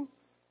from you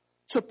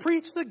to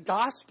preach the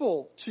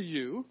gospel to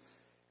you,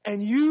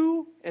 and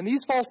you and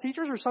these false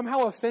teachers are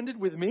somehow offended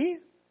with me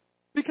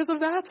because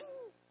of that?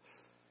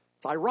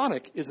 It's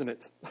ironic, isn't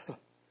it?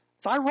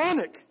 It's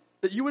ironic.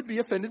 that you would be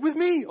offended with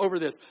me over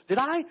this. Did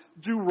I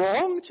do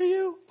wrong to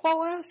you?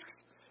 Paul asks.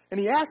 And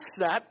he asks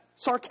that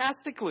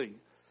sarcastically.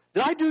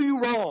 Did I do you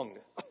wrong?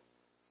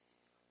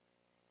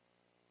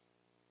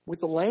 With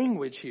the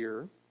language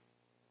here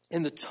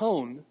and the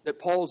tone that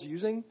Paul's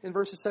using in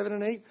verses 7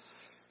 and 8,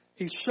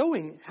 he's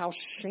showing how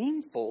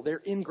shameful their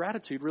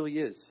ingratitude really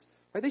is.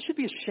 Right? They should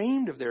be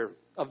ashamed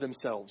of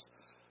themselves.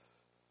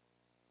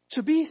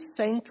 To be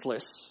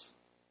thankless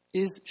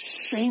is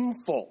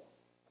shameful.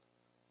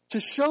 To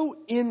show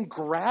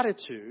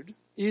ingratitude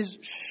is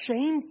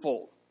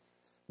shameful.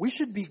 We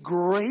should be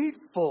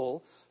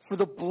grateful for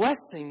the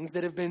blessings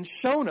that have been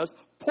shown us,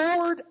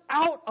 poured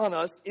out on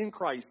us in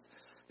Christ.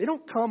 They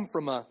don't come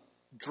from a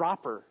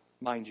dropper,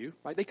 mind you,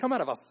 right? They come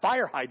out of a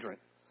fire hydrant,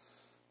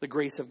 the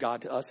grace of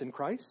God to us in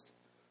Christ.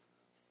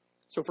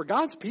 So for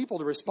God's people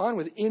to respond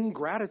with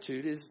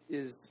ingratitude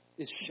is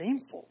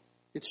shameful.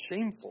 It's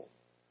shameful.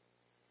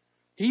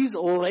 He's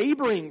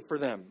laboring for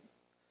them.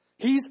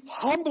 He's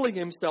humbling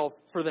himself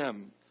for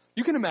them.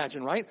 You can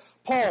imagine, right?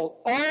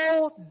 Paul,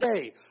 all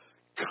day,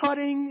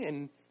 cutting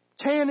and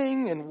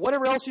tanning and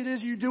whatever else it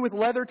is you do with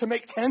leather to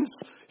make tents.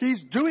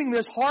 He's doing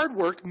this hard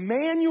work,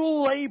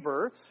 manual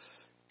labor,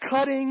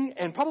 cutting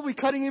and probably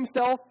cutting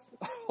himself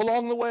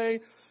along the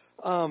way.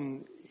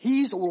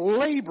 He's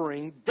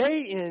laboring day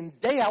in,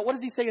 day out. What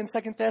does he say in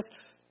 2 Thess?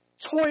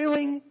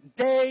 Toiling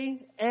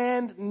day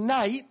and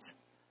night.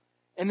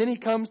 And then he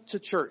comes to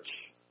church.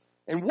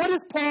 And what is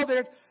Paul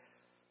there?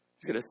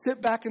 He's going to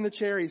sit back in the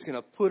chair. He's going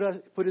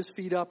to put his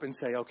feet up and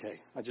say,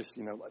 okay,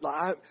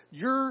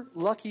 you're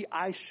lucky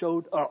I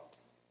showed up.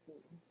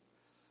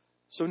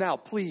 So now,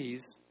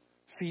 please,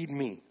 feed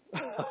me.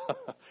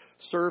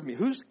 Serve me.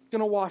 Who's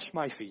going to wash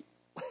my feet?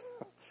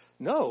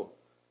 No.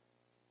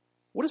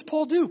 What does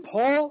Paul do?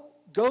 Paul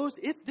goes,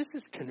 this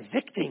is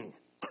convicting.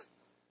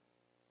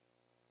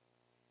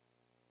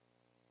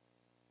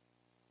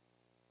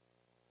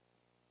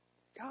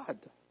 God.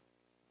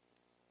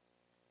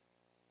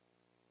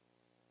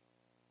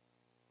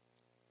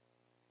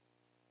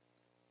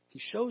 He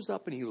shows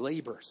up and he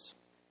labors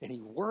and he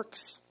works.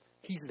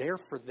 He's there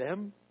for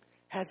them,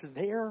 has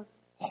their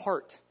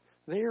heart,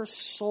 their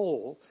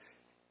soul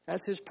as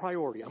his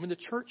priority. I'm in the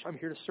church. I'm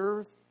here to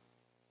serve.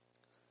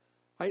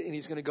 Right? And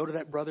he's going to go to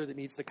that brother that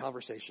needs the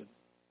conversation.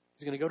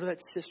 He's going to go to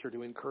that sister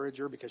to encourage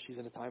her because she's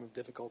in a time of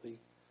difficulty.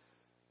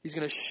 He's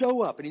going to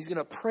show up and he's going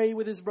to pray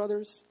with his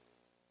brothers.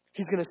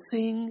 He's going to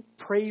sing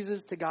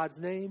praises to God's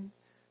name.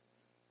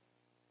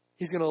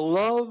 He's going to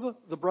love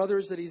the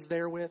brothers that he's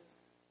there with.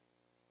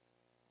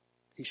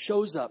 He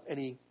shows up and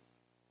he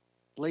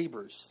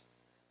labors,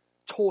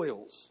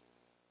 toils.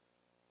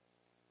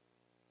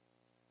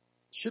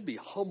 It should be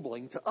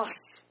humbling to us.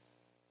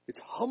 It's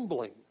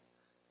humbling.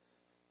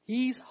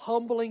 He's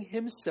humbling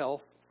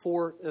himself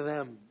for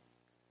them.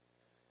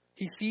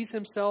 He sees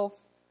himself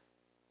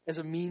as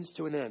a means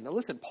to an end. Now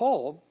listen,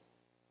 Paul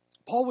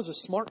was a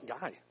smart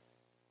guy.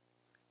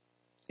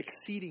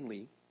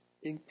 Exceedingly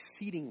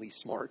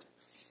smart.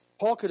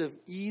 Paul could have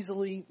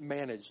easily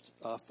managed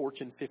a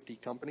Fortune 50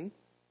 company.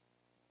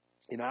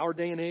 In our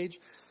day and age,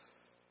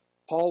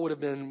 Paul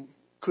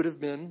could have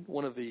been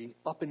one of the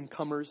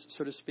up-and-comers,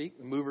 so to speak,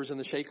 the movers and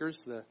the shakers,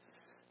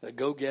 the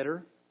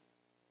go-getter.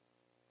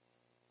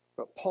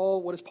 But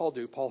what does Paul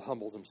do? Paul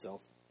humbles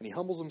himself. And he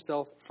humbles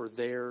himself for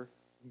their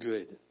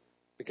good,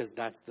 because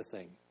that's the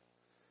thing.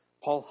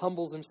 Paul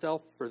humbles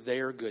himself for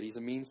their good. He's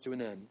a means to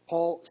an end.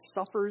 Paul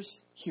suffers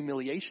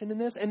humiliation in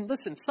this. And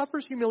listen,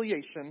 suffers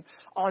humiliation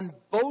on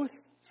both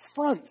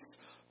fronts.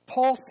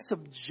 Paul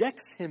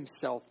subjects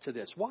himself to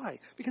this. Why?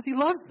 Because he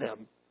loves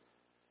them.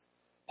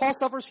 Paul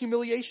suffers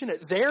humiliation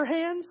at their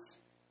hands.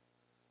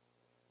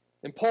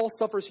 And Paul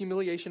suffers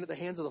humiliation at the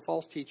hands of the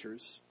false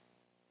teachers.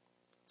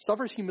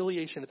 Suffers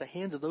humiliation at the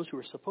hands of those who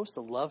are supposed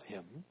to love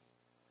him.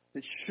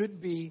 That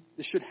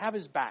should have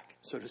his back,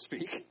 so to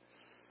speak.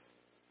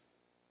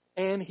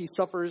 And he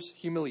suffers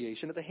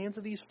humiliation at the hands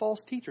of these false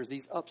teachers,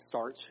 these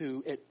upstarts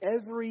who at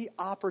every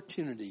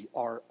opportunity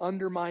are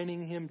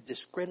undermining him,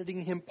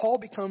 discrediting him. Paul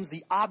becomes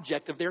the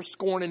object of their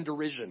scorn and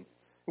derision.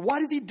 Why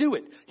does he do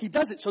it? He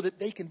does it so that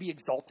they can be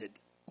exalted.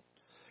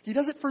 He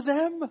does it for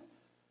them.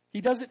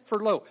 He does it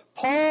for low.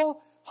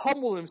 Paul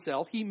humbled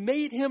himself. He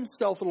made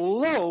himself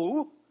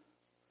low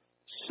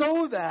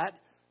so that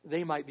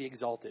they might be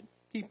exalted.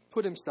 He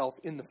put himself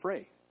in the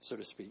fray, so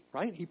to speak,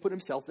 right? He put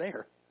himself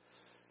there.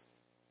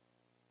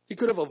 He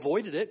could have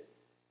avoided it.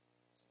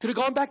 Could have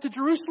gone back to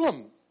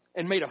Jerusalem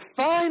and made a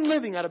fine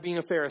living out of being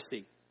a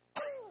Pharisee.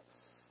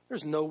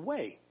 There's no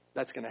way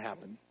that's going to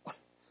happen.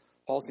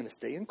 Paul's going to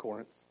stay in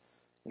Corinth,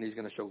 and he's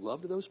going to show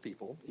love to those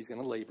people. He's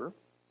going to labor.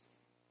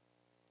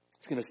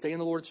 He's going to stay in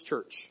the Lord's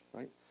church,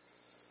 right?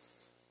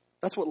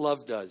 That's what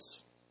love does.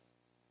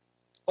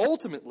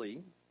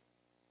 Ultimately,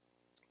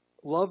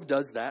 love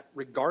does that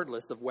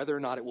regardless of whether or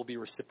not it will be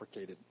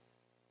reciprocated.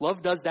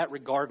 Love does that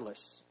regardless.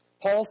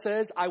 Paul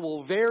says, I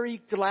will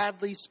very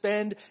gladly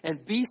spend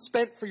and be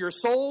spent for your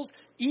souls,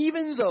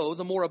 even though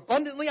the more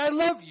abundantly I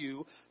love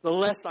you, the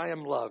less I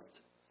am loved.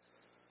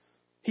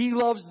 He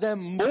loves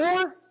them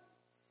more,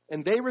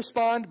 and they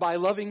respond by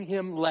loving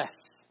him less.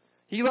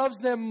 He loves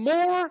them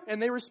more,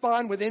 and they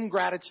respond with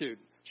ingratitude.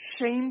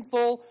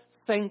 Shameful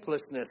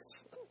thanklessness.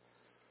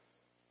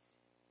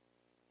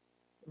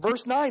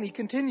 Verse 9, he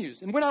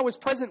continues, and when I was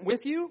present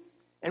with you,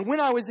 and when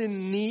I was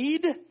in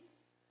need,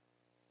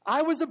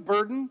 I was a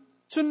burden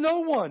to no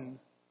one.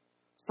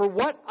 For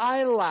what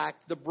I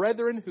lacked, the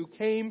brethren who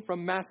came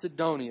from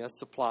Macedonia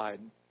supplied.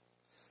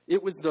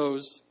 It was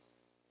those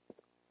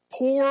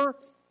poor,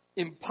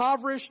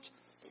 impoverished,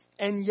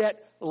 and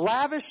yet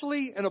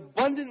lavishly and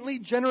abundantly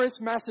generous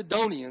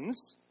Macedonians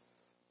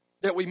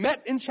that we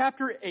met in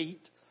chapter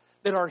 8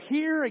 that are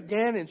here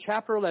again in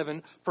chapter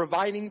 11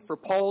 providing for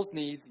Paul's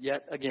needs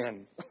yet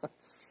again.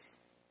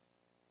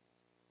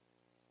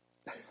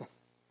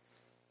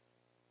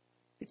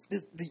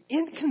 It's the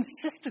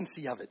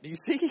inconsistency of it. Do you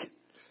see?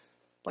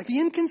 Like the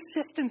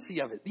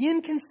inconsistency of it. The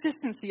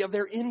inconsistency of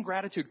their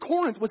ingratitude.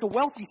 Corinth was a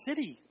wealthy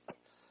city.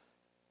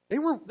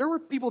 There were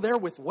people there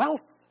with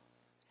wealth.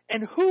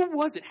 And who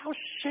was it? How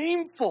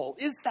shameful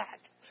is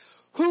that?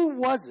 Who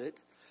was it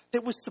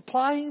that was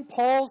supplying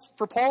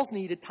for Paul's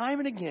need time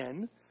and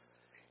again?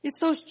 It's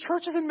those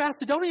churches in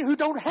Macedonia who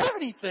don't have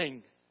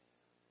anything.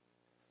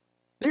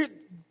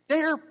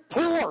 They're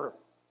poor.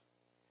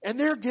 And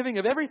they're giving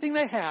of everything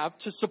they have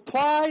to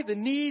supply the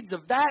needs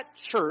of that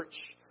church,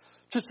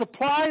 to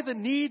supply the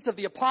needs of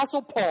the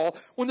Apostle Paul,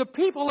 when the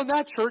people in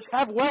that church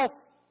have wealth.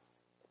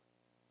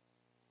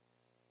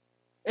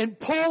 And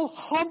Paul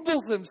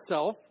humbles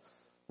himself.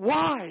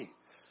 Why?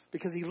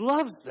 Because he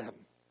loves them.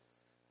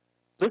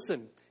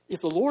 Listen,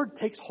 if the Lord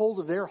takes hold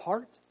of their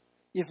heart,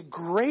 if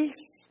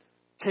grace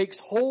takes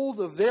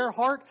hold of their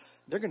heart,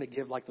 they're going to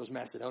give like those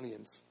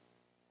Macedonians.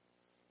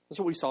 That's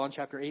what we saw in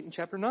chapter 8 and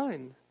chapter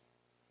 9.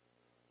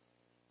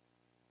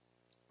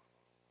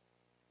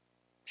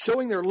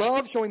 Showing their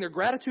love, showing their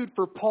gratitude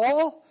for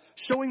Paul,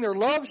 showing their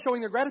love, showing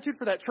their gratitude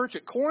for that church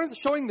at Corinth,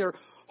 showing their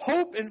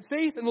hope and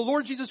faith in the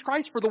Lord Jesus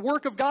Christ for the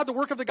work of God, the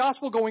work of the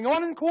gospel going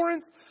on in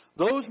Corinth.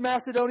 Those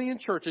Macedonian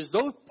churches,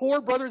 those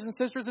poor brothers and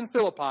sisters in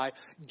Philippi,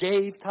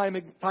 gave time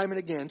and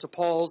again to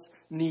Paul's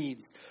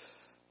needs.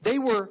 They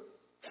were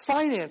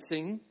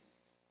financing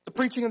the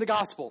preaching of the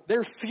gospel.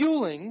 They're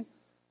fueling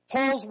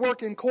Paul's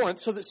work in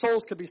Corinth so that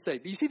souls could be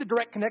saved. Do you see the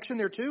direct connection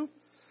there too?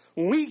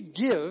 When we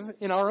give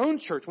in our own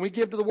church, when we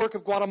give to the work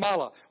of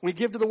Guatemala, when we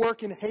give to the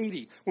work in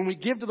Haiti, when we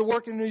give to the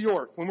work in New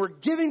York, when we're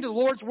giving to the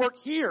Lord's work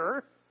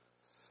here,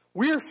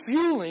 we're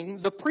fueling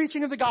the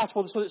preaching of the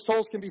gospel so that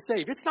souls can be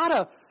saved. It's not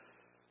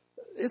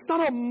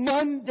a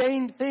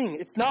mundane thing.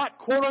 It's not,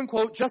 quote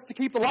unquote, just to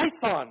keep the lights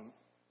on.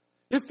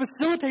 It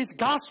facilitates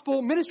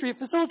gospel ministry. It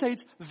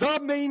facilitates the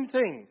main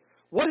thing.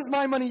 What is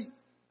my money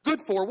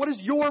good for? What is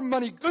your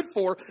money good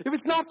for if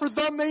it's not for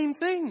the main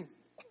thing?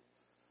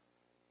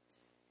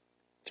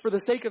 It's for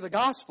the sake of the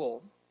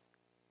gospel.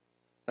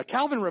 Now,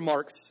 Calvin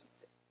remarks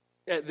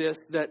at this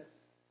that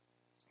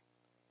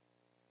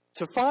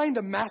to find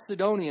a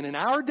Macedonian in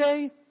our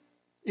day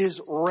is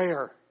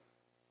rare.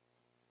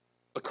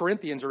 But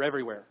Corinthians are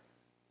everywhere.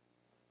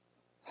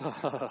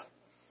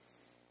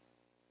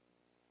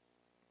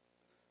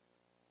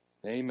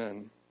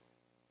 Amen.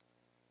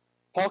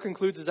 Paul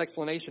concludes his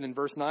explanation in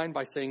verse 9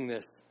 by saying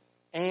this,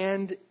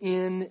 and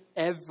in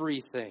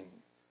everything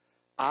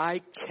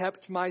I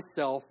kept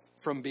myself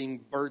from being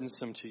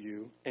burdensome to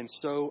you, and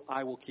so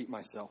I will keep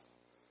myself.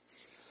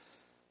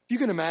 You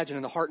can imagine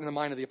in the heart and the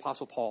mind of the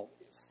Apostle Paul,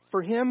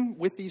 for him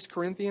with these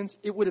Corinthians,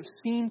 it would have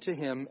seemed to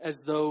him as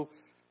though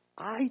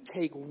I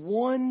take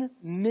one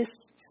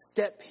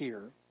misstep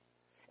here,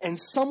 and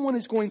someone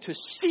is going to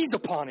seize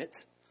upon it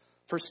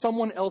for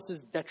someone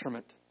else's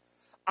detriment.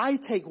 I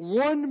take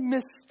one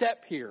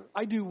misstep here.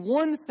 I do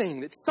one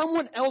thing that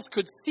someone else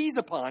could seize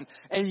upon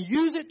and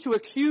use it to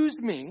accuse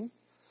me,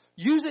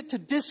 use it to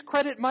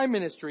discredit my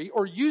ministry,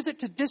 or use it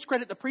to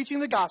discredit the preaching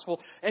of the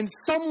gospel, and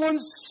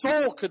someone's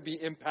soul could be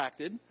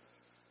impacted.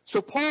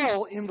 So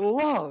Paul, in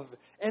love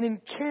and in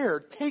care,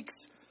 takes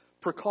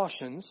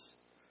precautions,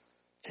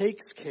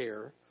 takes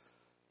care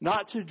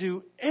not to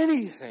do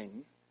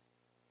anything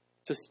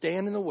to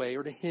stand in the way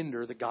or to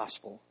hinder the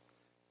gospel.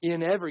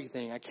 In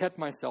everything, I kept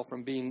myself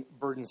from being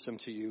burdensome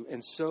to you,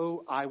 and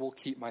so I will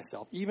keep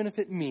myself, even if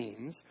it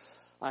means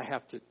I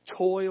have to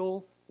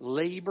toil,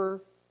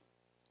 labor,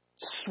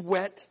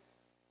 sweat,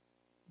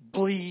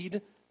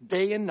 bleed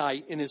day and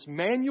night in this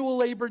manual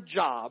labor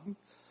job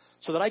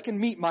so that I can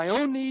meet my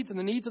own needs and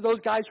the needs of those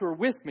guys who are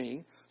with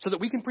me so that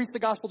we can preach the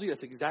gospel to you.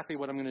 That's exactly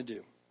what I'm going to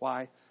do.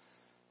 Why?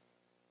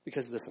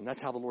 Because listen,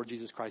 that's how the Lord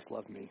Jesus Christ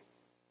loved me.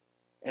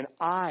 And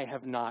I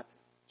have not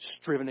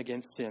striven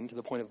against sin to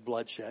the point of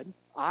bloodshed.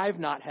 I've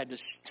not had to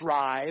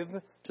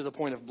strive to the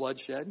point of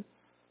bloodshed.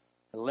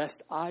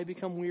 Lest I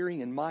become weary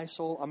in my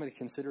soul, I'm going to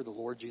consider the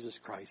Lord Jesus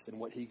Christ and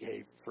what he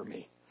gave for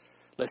me.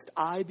 Lest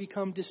I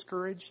become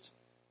discouraged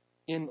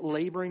in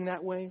laboring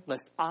that way,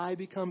 lest I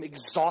become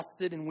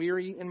exhausted and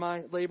weary in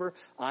my labor,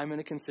 I'm going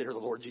to consider the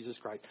Lord Jesus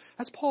Christ.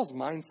 That's Paul's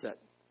mindset.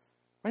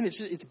 I mean,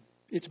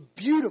 it's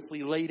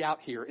beautifully laid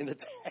out here in the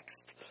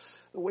text,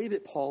 the way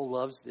that Paul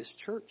loves this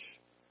church.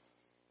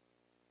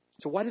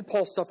 So why did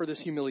Paul suffer this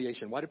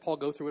humiliation? Why did Paul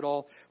go through it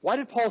all? Why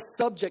did Paul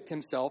subject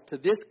himself to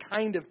this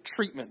kind of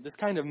treatment, this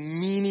kind of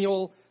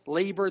menial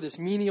labor, this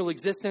menial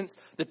existence,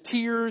 the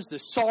tears, the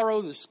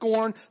sorrow, the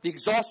scorn, the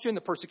exhaustion,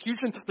 the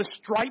persecution, the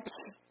stripes?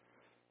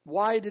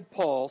 Why did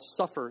Paul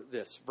suffer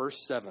this? Verse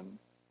 7,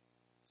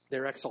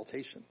 their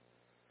exaltation.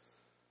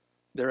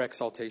 Their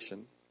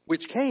exaltation,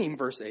 which came,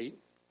 verse 8,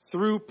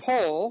 through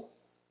Paul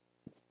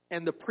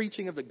and the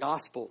preaching of the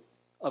gospel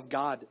of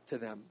God to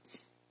them.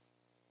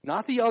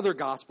 Not the other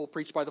gospel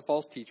preached by the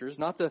false teachers,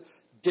 not the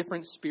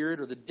different spirit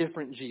or the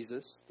different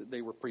Jesus that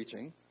they were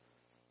preaching.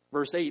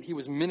 Verse 8, he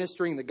was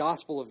ministering the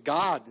gospel of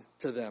God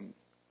to them.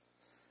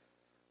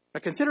 Now,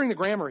 considering the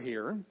grammar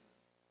here,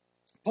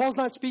 Paul's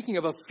not speaking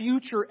of a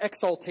future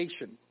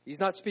exaltation. He's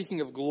not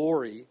speaking of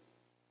glory,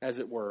 as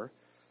it were.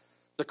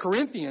 The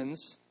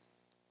Corinthians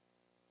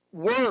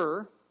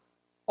were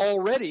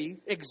already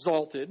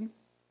exalted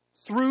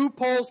through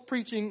Paul's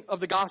preaching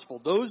of the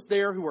gospel. Those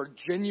there who are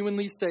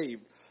genuinely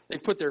saved. They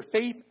put their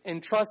faith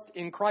and trust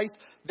in Christ.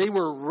 They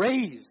were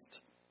raised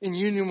in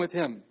union with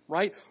him,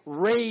 right?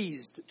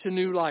 Raised to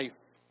new life.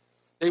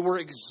 They were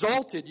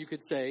exalted, you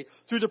could say,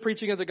 through the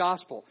preaching of the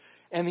gospel.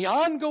 And the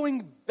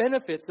ongoing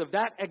benefits of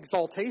that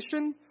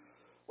exaltation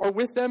are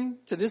with them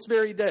to this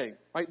very day,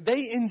 right?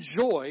 They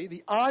enjoy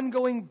the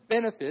ongoing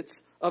benefits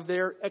of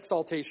their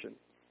exaltation.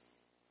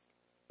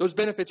 Those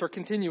benefits are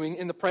continuing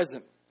in the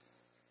present.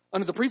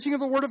 Under the preaching of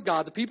the Word of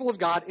God, the people of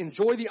God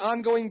enjoy the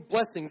ongoing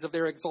blessings of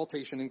their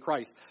exaltation in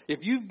Christ. If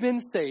you've been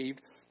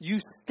saved, you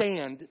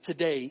stand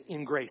today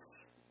in grace.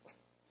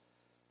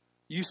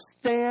 You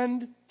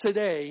stand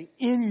today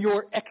in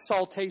your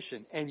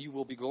exaltation, and you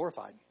will be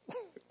glorified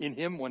in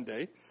Him one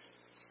day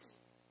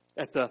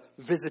at the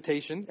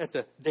visitation, at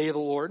the day of the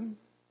Lord.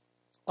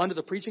 Under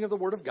the preaching of the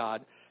Word of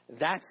God,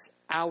 that's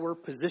our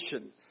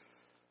position.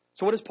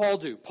 So what does Paul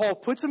do? Paul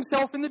puts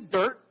himself in the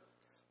dirt.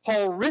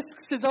 Paul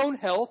risks his own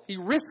health. He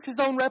risks his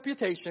own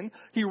reputation.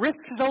 He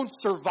risks his own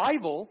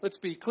survival. Let's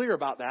be clear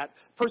about that.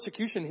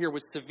 Persecution here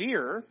was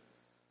severe.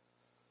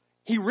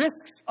 He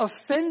risks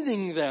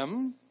offending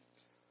them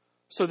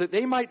so that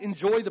they might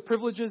enjoy the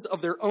privileges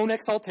of their own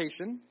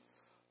exaltation,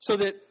 so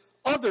that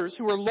others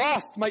who are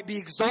lost might be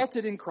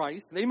exalted in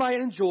Christ. They might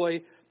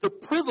enjoy the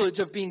privilege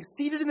of being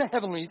seated in the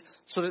heavenlies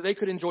so that they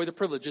could enjoy the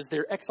privileges,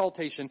 their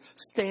exaltation,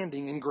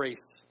 standing in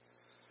grace.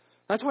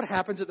 That's what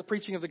happens at the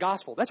preaching of the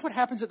gospel. That's what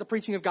happens at the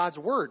preaching of God's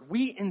word.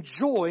 We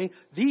enjoy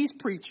these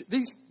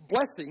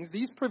blessings,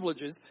 these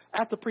privileges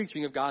at the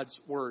preaching of God's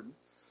word.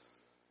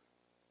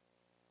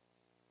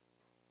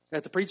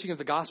 At the preaching of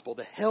the gospel,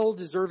 the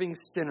hell-deserving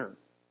sinner,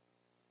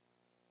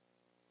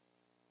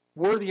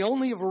 worthy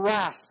only of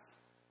wrath,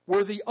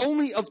 worthy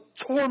only of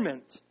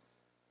torment,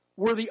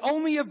 worthy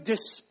only of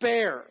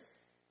despair,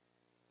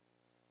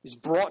 is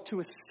brought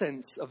to a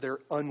sense of their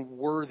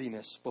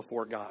unworthiness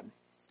before God.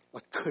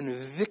 A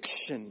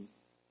conviction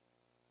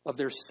of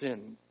their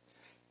sin.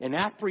 An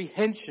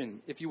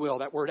apprehension, if you will.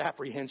 That word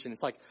apprehension.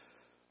 It's like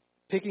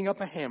picking up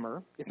a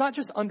hammer. It's not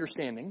just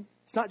understanding.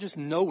 It's not just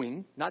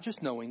knowing.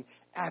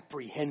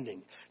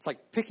 Apprehending. It's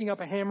like picking up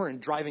a hammer and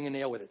driving a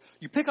nail with it.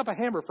 You pick up a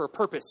hammer for a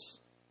purpose.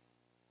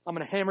 I'm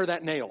going to hammer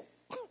that nail.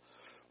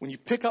 When you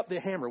pick up the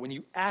hammer, when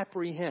you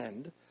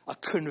apprehend a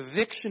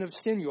conviction of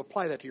sin, you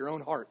apply that to your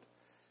own heart.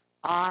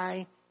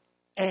 I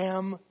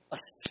am a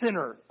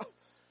sinner.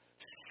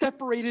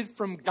 Separated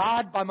from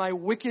God by my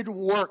wicked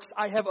works.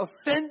 I have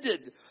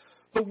offended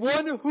the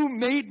one who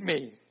made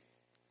me.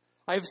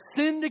 I have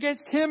sinned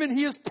against him, and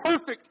he is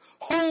perfect,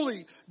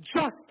 holy,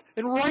 just,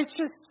 and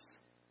righteous.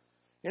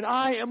 And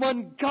I am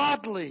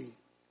ungodly.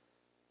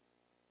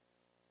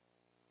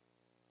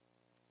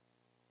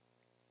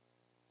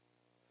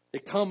 They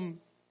come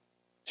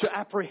to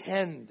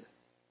apprehend,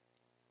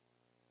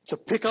 to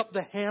pick up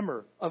the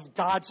hammer of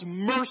God's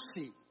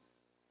mercy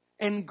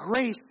and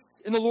grace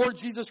in the Lord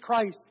Jesus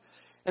Christ.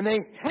 And they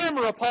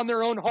hammer upon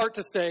their own heart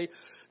to say,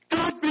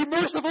 God be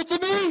merciful to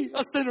me,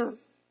 a sinner.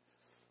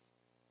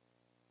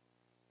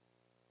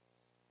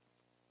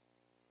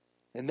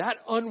 And that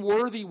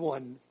unworthy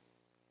one,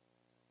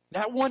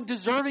 that one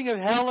deserving of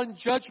hell and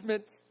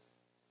judgment,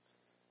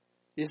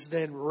 is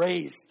then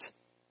raised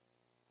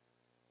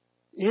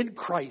in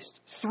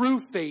Christ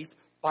through faith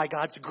by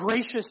God's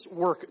gracious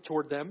work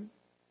toward them.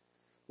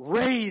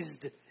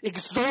 Raised,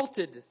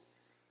 exalted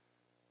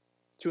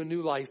to a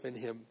new life in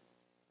Him.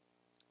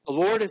 The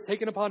Lord has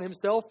taken upon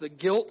Himself the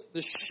guilt,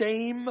 the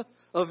shame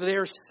of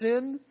their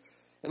sin,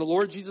 and the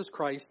Lord Jesus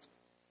Christ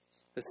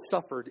has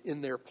suffered in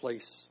their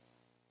place.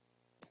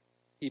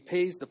 He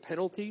pays the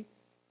penalty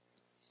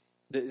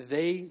that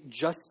they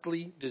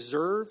justly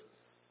deserve.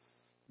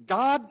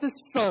 God the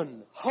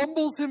Son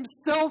humbles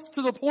Himself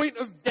to the point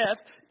of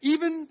death,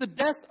 even the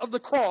death of the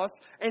cross,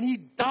 and He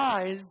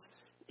dies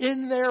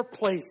in their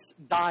place,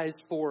 dies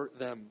for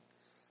them.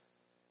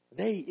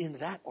 They in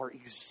that are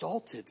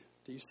exalted.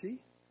 Do you see?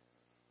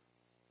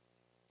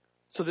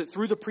 So that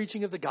through the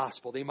preaching of the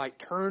gospel, they might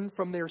turn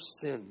from their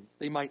sin.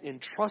 They might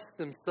entrust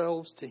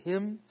themselves to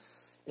Him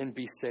and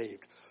be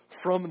saved.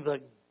 From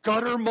the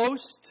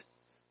guttermost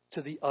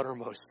to the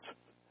uttermost.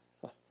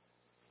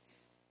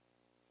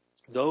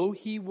 Though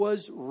he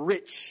was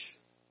rich,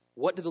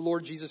 what did the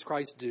Lord Jesus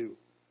Christ do?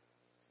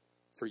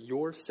 For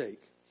your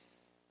sake,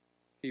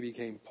 he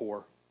became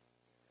poor.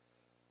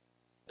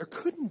 There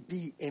couldn't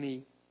be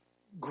any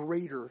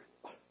greater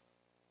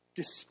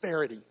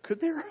disparity, could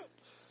there?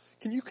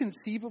 Can you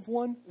conceive of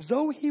one?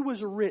 Though he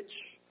was rich,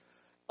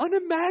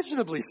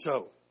 unimaginably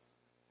so,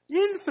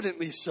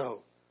 infinitely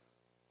so,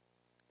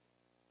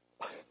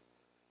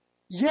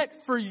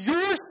 yet for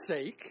your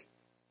sake,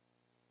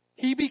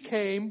 he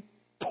became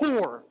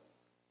poor.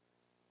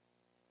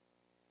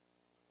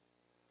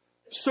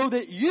 So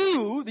that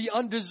you, the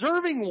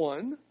undeserving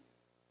one,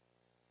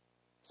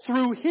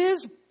 through his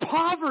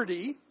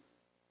poverty,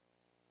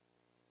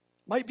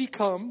 might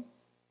become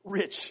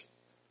rich,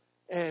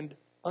 and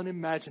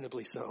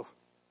unimaginably so,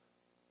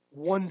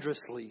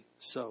 wondrously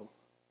so.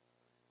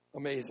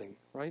 Amazing,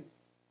 right?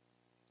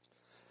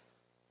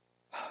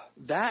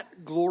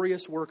 That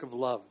glorious work of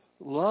love,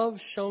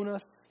 love shown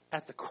us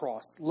at the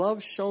cross,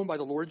 love shown by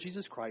the Lord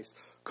Jesus Christ,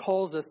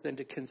 calls us then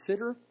to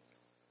consider,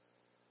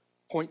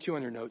 point 2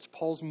 on your notes,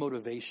 Paul's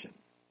motivation.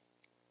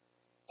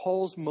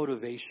 Paul's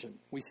motivation.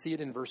 We see it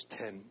in verse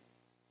 10.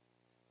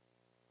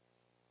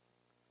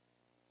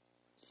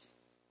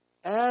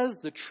 As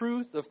the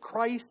truth of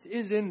Christ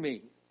is in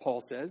me,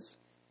 Paul says,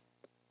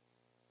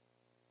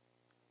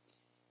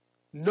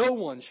 no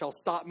one shall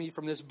stop me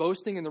from this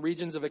boasting in the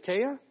regions of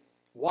Achaia.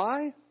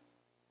 Why?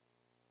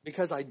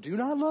 Because I do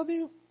not love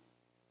you?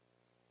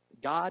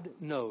 God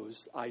knows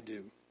I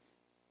do.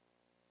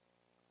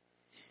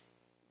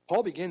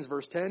 Paul begins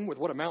verse 10 with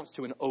what amounts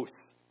to an oath.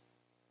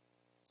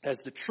 As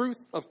the truth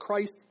of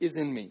Christ is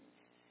in me.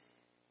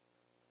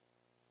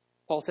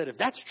 Paul said, if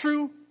that's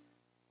true,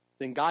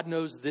 then God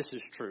knows this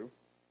is true.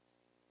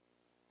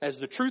 As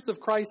the truth of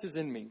Christ is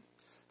in me.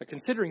 Now,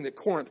 considering that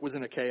Corinth was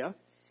in Achaia,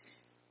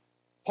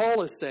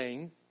 Paul is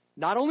saying,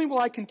 not only will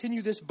I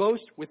continue this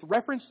boast with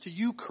reference to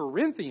you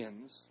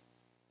Corinthians,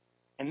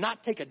 and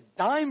not take a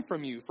dime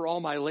from you for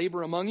all my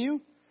labor among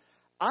you,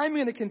 I'm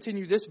going to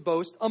continue this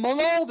boast among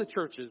all the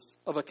churches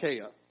of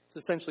Achaia.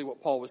 It's essentially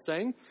what Paul was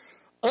saying.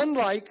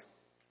 Unlike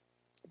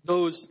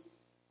those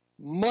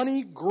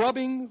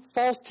money-grubbing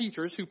false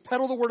teachers who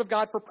peddle the word of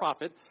God for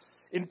profit,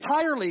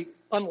 entirely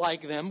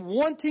unlike them,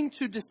 wanting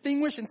to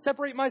distinguish and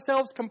separate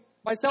myself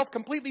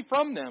completely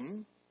from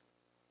them,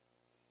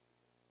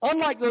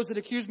 unlike those that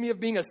accuse me of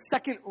being a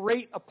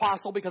second-rate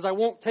apostle because I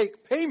won't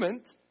take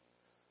payment,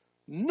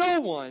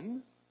 no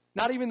one,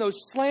 not even those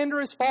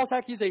slanderous false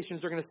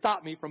accusations, are going to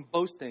stop me from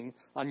boasting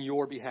on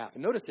your behalf.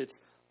 And notice it's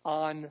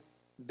on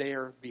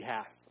their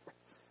behalf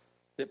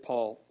that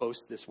Paul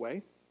boasts this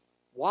way.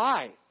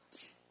 Why?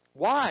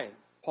 Why?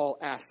 Paul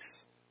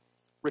asks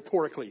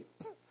rhetorically.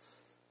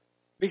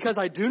 Because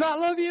I do not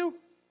love you?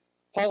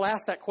 Paul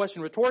asked that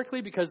question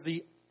rhetorically because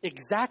the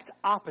exact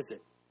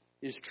opposite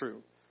is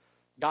true.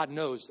 God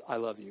knows I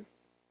love you.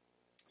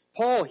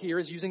 Paul here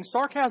is using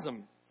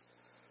sarcasm.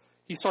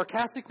 He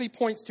sarcastically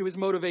points to his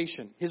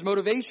motivation. His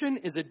motivation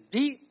is a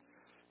deep,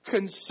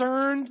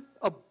 concerned,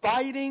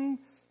 abiding,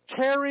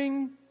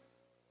 caring,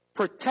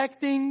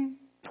 protecting,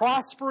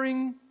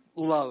 prospering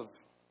love.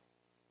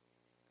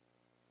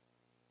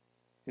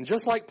 And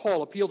just like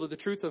Paul appealed to the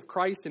truth of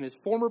Christ in his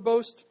former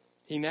boast,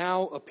 he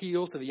now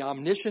appeals to the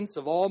omniscience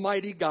of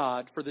Almighty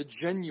God for the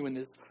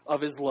genuineness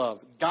of his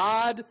love.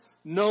 God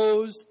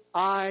knows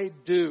I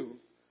do.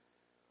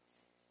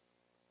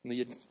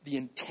 And the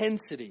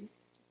intensity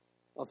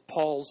of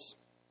Paul's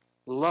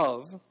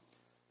love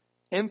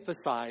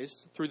emphasized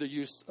through the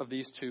use of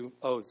these two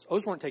oaths.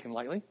 Oaths weren't taken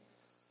lightly.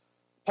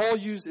 Paul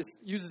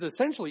uses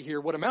essentially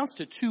here what amounts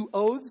to two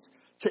oaths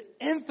to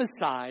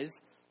emphasize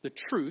the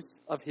truth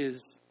of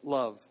his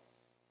love.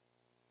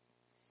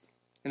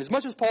 And as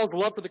much as Paul's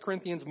love for the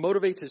Corinthians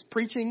motivates his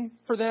preaching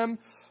for them,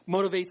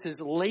 motivates his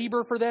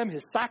labor for them,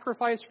 his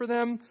sacrifice for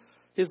them,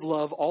 his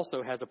love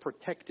also has a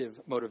protective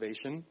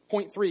motivation.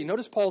 Point 3,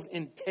 notice Paul's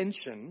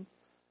intention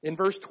in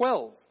verse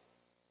 12.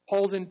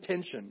 Paul's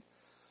intention.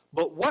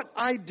 But what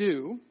I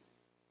do,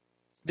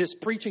 this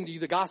preaching to you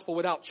the gospel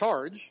without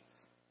charge,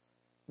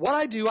 what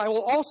I do, I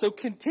will also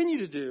continue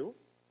to do,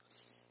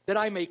 that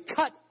I may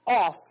cut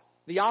off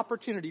the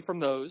opportunity from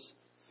those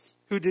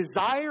who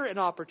desire an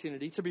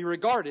opportunity to be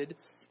regarded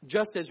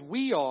just as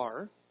we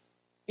are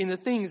in the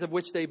things of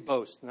which they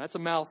boast. And that's a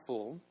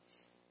mouthful.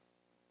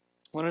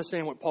 I want to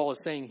understand what Paul is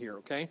saying here,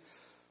 okay?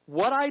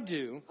 What I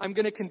do, I'm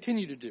going to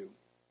continue to do.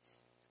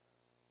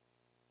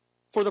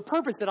 For the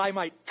purpose that I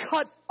might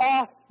cut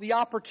off the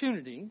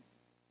opportunity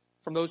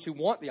from those who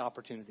want the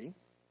opportunity.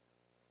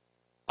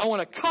 I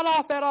want to cut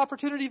off that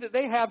opportunity that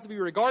they have to be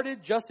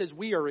regarded just as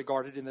we are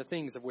regarded in the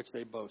things of which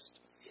they boast.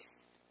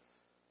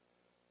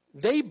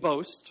 They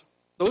boast,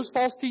 those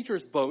false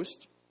teachers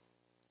boast,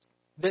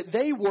 that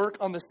they work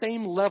on the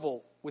same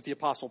level with the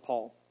Apostle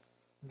Paul.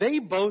 They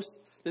boast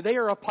that they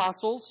are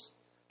apostles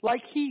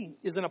like he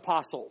is an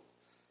apostle.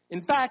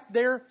 In fact,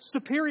 they're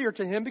superior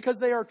to him because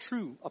they are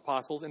true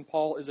apostles, and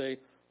Paul is a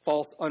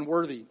false,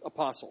 unworthy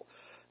apostle.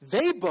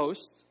 They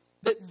boast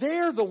that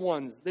they're the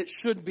ones that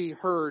should be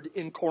heard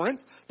in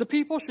Corinth. The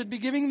people should be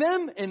giving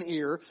them an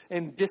ear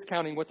and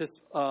discounting what this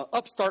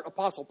upstart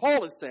Apostle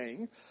Paul is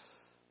saying.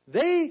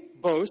 They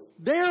boast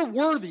they're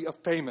worthy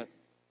of payment.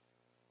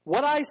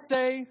 What I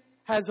say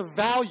has a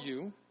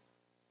value,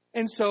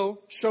 and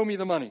so show me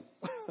the money.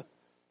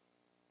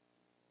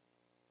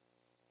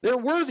 They're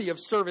worthy of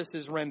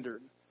services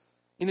rendered.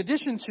 In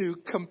addition to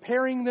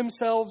comparing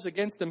themselves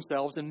against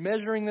themselves and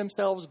measuring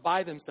themselves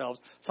by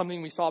themselves,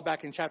 something we saw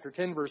back in chapter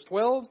 10, verse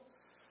 12,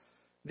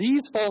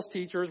 these false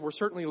teachers were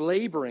certainly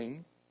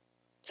laboring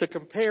to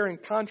compare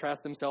and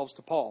contrast themselves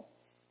to Paul.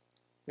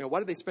 You know, why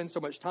did they spend so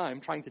much time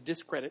trying to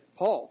discredit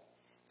Paul?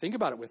 Think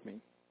about it with me.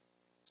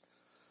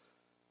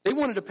 They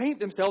wanted to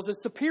paint themselves as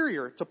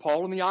superior to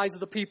Paul in the eyes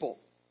of the people.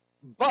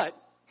 But,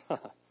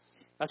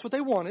 that's what they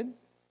wanted.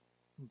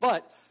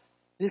 But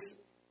this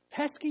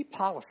pesky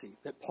policy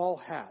that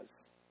Paul has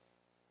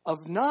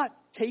of not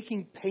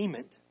taking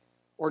payment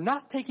or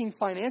not taking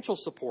financial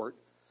support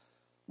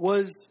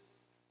was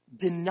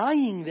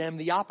denying them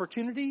the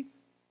opportunity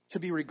to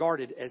be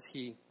regarded as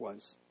he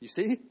was. You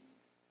see?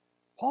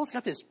 Paul's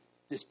got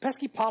this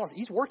pesky policy.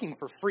 He's working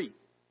for free.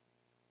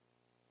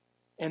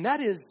 And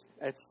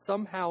it's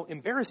somehow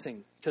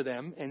embarrassing to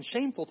them and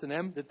shameful to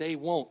them that they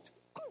won't.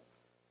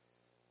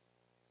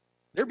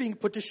 They're being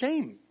put to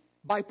shame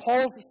by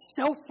Paul's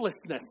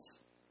selflessness.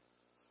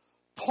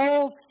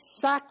 Paul's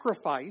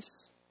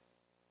sacrifice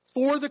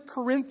for the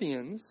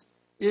Corinthians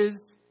is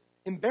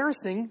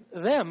embarrassing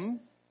them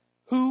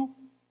who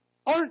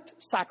aren't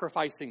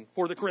sacrificing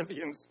for the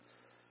Corinthians.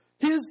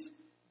 His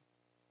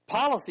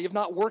policy of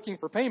not working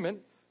for payment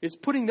is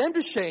putting them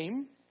to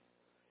shame.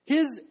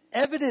 His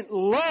evident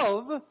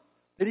love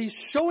that he's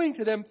showing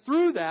to them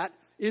through that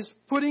is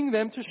putting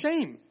them to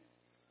shame.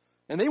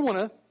 And they want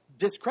to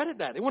discredit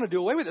that. They want to do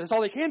away with it. That's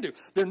all they can do.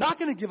 They're not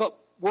going to give up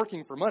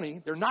working for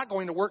money. They're not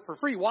going to work for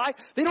free. Why?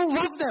 They don't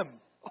love them.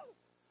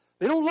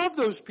 They don't love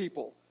those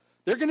people.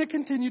 They're going to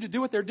continue to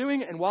do what they're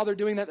doing, and while they're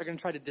doing that, they're going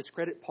to try to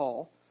discredit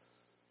Paul.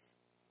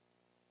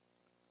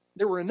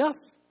 There were enough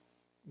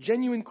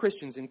genuine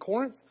Christians in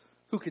Corinth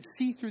who could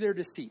see through their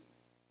deceit.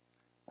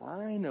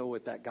 I know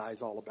what that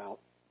guy's all about.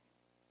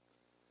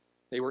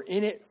 They were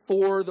in it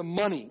for the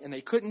money, and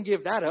they couldn't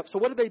give that up. So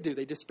what did they do?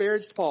 They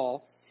disparaged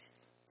Paul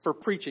for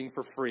preaching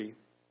for free.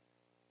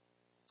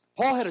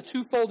 Paul had a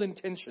twofold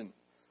intention.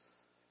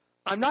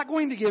 I'm not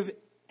going to give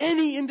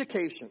any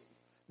indication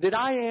that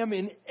I am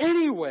in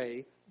any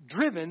way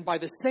driven by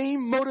the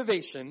same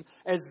motivation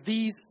as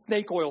these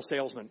snake oil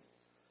salesmen.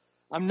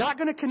 I'm not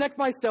going to connect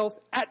myself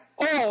at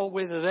all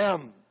with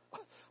them.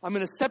 I'm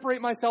going to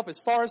separate myself as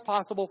far as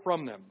possible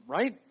from them,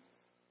 right?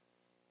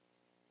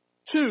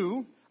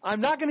 2,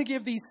 I'm not going to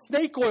give these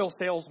snake oil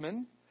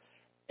salesmen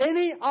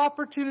any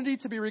opportunity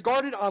to be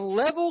regarded on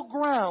level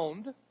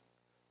ground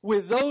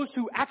with those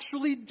who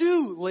actually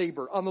do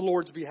labor on the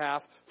Lord's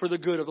behalf for the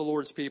good of the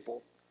Lord's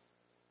people.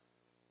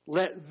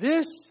 Let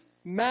this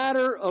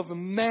matter of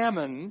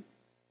mammon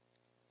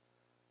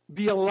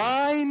be a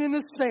line in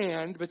the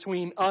sand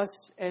between us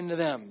and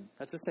them.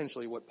 That's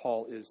essentially what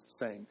Paul is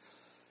saying.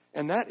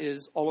 And that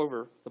is all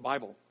over the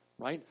Bible,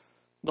 right?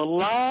 The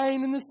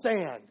line in the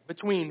sand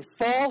between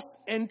false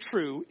and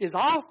true is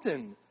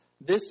often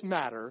this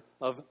matter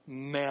of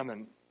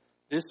mammon,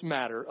 this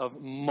matter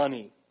of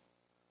money.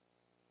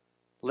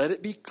 Let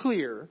it be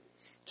clear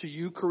to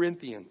you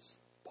Corinthians,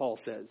 Paul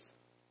says.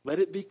 Let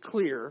it be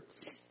clear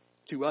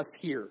to us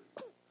here.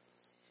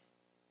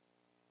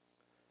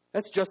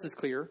 That's just as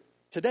clear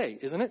today,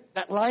 isn't it?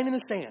 That line in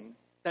the sand,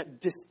 that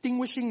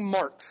distinguishing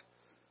mark,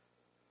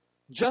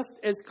 just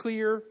as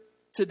clear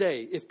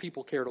today if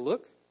people care to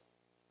look.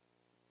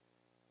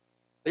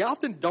 They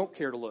often don't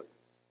care to look.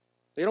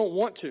 They don't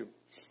want to.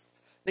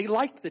 They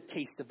like the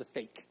taste of the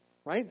fake,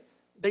 right?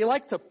 They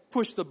like to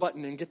push the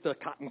button and get the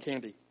cotton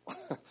candy.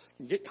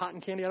 You get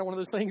cotton candy out of one of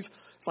those things?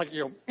 It's like,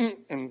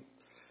 and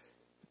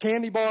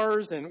candy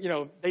bars, and,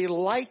 they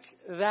like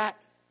that,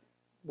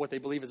 what they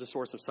believe is a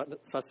source of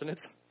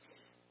sustenance.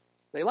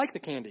 They like the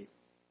candy.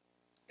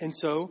 And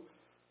so,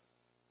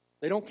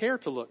 they don't care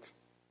to look.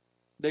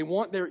 They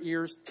want their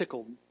ears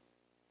tickled,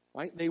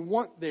 right? They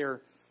want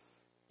their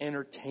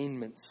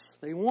entertainments.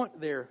 They want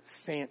their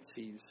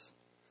fancies.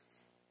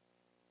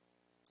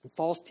 And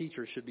false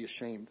teachers should be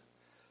ashamed.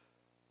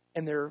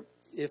 And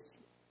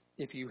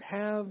if you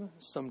have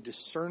some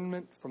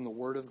discernment from the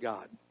Word of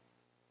God,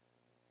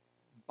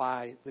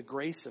 by the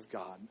grace of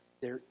God,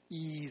 they're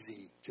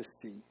easy to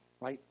see,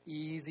 right?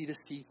 Easy to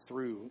see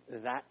through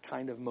that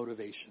kind of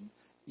motivation.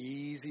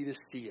 Easy to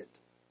see it.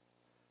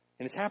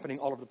 And it's happening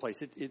all over the place.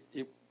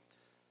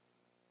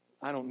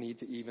 I don't need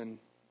to even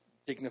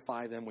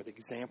dignify them with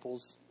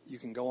examples. You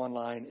can go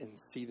online and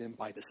see them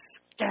by the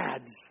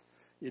scads.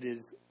 It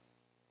is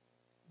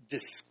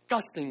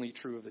disgustingly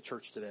true of the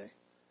church today.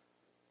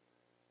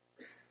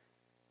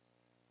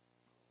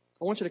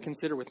 I want you to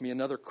consider with me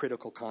another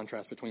critical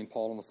contrast between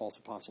Paul and the false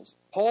apostles.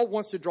 Paul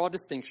wants to draw a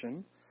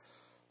distinction,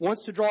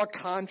 wants to draw a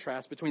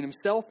contrast between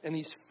himself and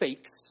these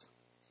fakes.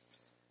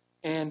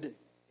 And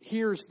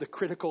here's the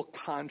critical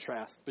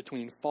contrast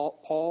between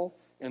Paul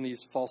and these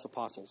false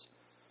apostles.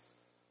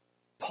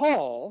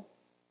 Paul,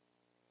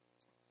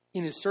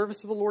 in his service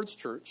to the Lord's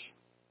church,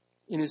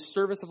 in his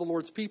service of the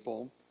Lord's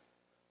people,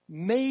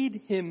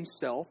 made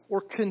himself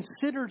or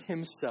considered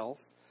himself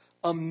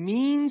a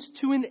means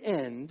to an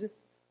end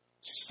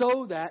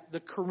so that the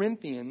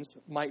Corinthians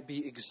might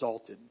be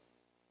exalted.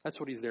 That's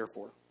what he's there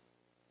for.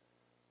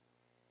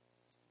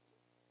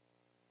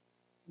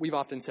 We've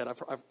often said,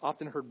 I've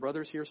often heard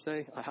brothers here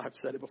say, I've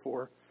said it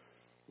before,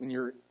 when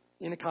you're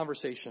in a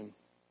conversation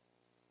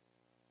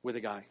with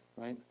a guy,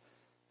 right?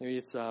 Maybe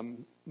it's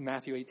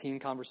Matthew 18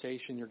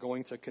 conversation. You're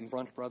going to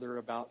confront a brother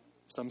about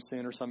some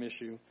sin or some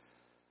issue.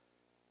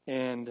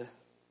 And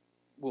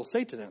we'll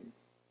say to them,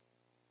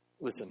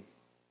 listen,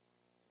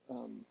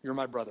 you're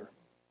my brother.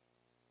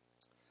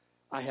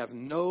 I have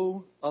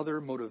no other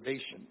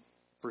motivation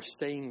for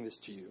saying this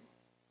to you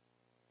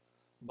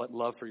but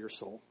love for your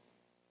soul,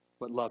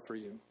 but love for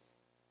you.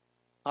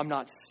 I'm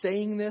not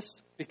saying this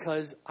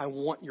because I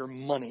want your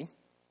money.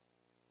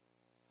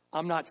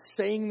 I'm not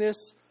saying this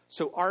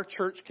so our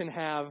church can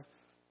have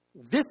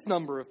this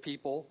number of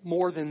people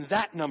more than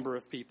that number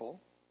of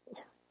people,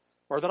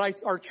 or that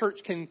our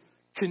church can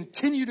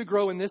continue to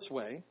grow in this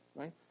way,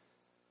 right?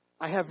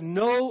 I have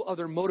no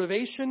other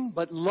motivation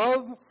but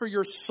love for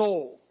your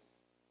soul.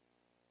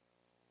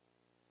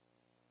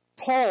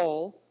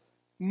 Paul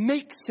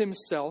makes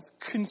himself,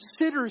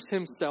 considers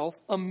himself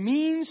a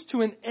means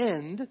to an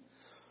end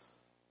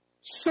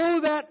so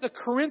that the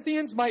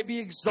Corinthians might be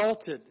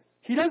exalted.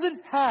 He doesn't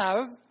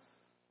have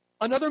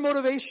another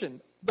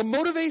motivation. The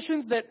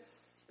motivations that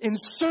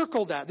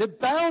encircle that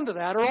bound to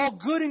that, are all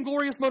good and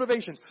glorious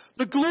motivations.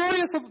 The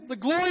glory of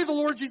the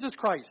Lord Jesus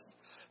Christ.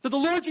 That the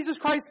Lord Jesus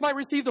Christ might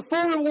receive the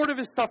full reward of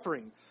his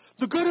suffering.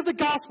 The good of the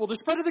gospel, the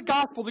spread of the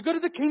gospel, the good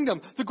of the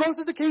kingdom, the growth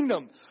of the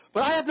kingdom.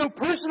 But I have no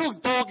personal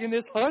dog in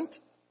this hunt.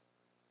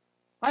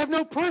 I have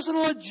no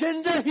personal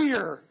agenda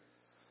here.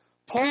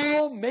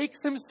 Paul makes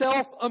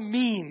himself a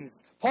means.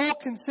 Paul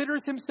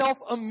considers himself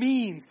a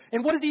means.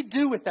 And what does he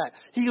do with that?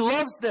 He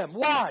loves them.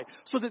 Why?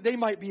 So that they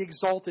might be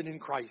exalted in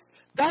Christ.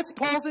 That's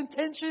Paul's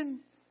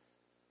intention.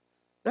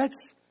 That's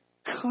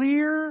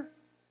clear,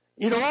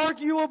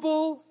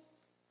 inarguable.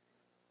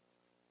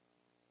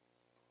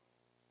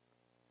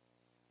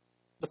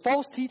 The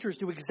false teachers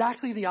do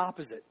exactly the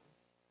opposite.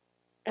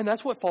 And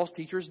that's what false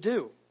teachers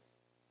do.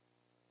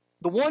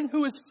 The one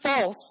who is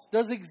false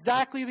does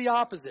exactly the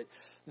opposite.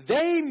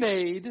 They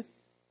made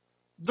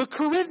the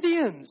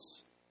Corinthians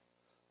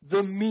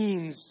the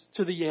means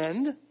to the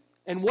end.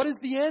 And what is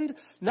the end?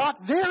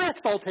 Not their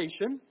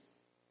exaltation,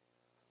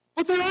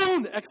 but their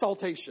own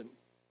exaltation.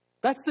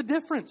 That's the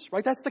difference,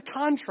 right? That's the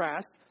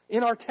contrast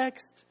in our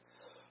text.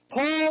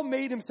 Paul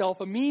made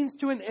himself a means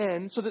to an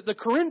end so that the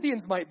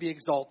Corinthians might be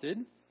exalted.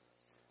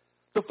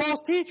 The false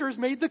teachers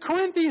made the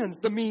Corinthians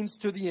the means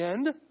to the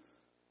end,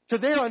 to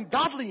their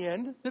ungodly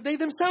end, that they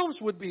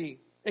themselves would be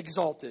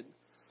exalted.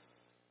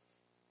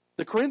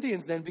 The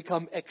Corinthians then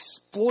become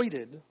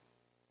exploited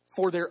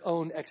for their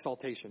own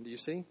exaltation. Do you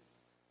see?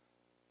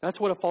 That's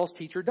what a false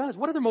teacher does.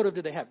 What other motive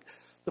do they have?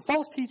 The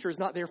false teacher is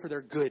not there for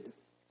their good.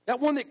 That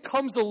one that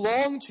comes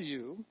along to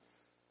you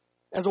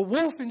as a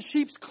wolf in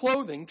sheep's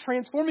clothing,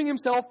 transforming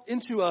himself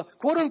into a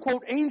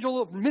quote-unquote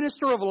angel,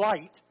 minister of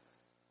light.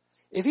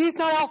 If he's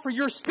not out for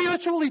your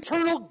spiritual,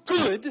 eternal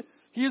good,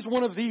 he is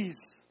one of these.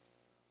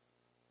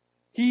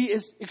 He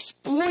is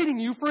exploiting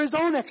you for his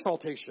own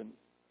exaltation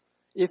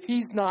if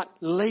he's not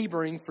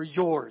laboring for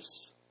yours.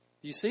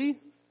 Do you see?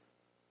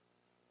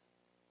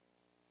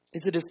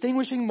 It's a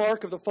distinguishing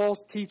mark of the false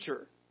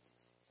teacher.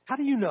 How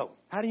do you know?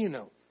 How do you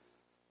know?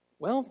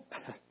 Well,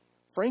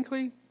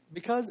 frankly,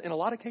 because in a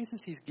lot of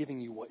cases, he's giving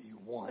you what you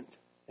want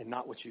and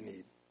not what you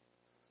need.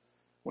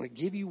 I want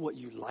to give you what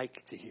you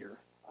like to hear.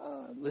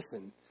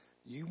 Listen,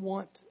 you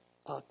want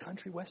a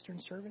country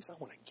western service? I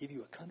want to give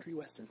you a country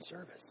western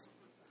service.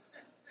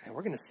 And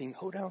we're going to sing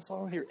Hoedown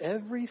song here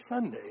every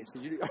Sunday.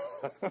 So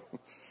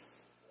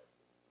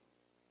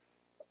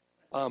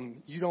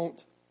you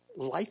don't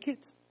like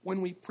it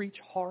when we preach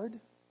hard?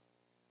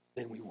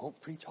 Then we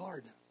won't preach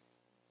hard.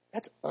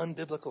 That's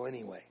unbiblical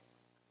anyway.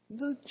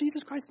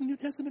 Jesus Christ in the New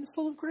Testament is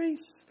full of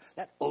grace.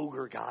 That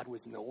ogre God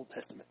was in the Old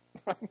Testament.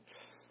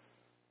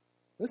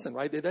 Listen,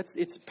 right?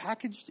 It's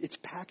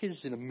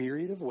packaged in a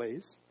myriad of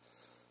ways.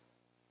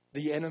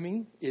 The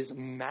enemy is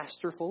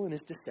masterful in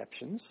his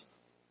deceptions.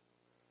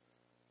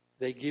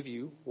 They give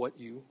you what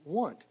you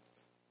want.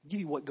 Give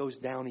you what goes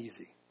down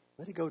easy.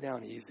 Let it go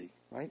down easy,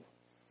 right?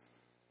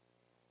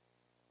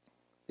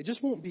 It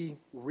just won't be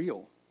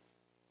real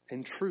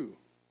and true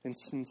and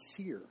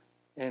sincere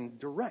and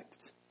direct.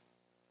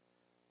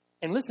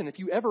 And listen, if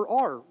you ever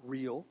are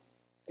real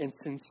and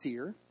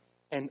sincere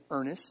and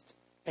earnest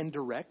and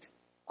direct,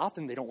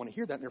 often they don't want to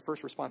hear that, and their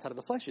first response out of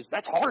the flesh is,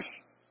 that's harsh.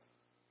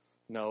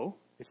 No,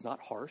 it's not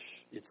harsh.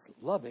 It's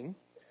loving.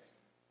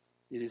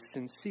 It is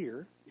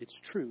sincere. It's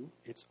true.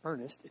 It's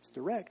earnest. It's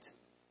direct.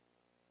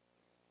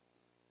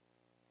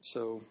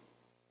 So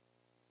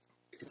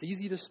it's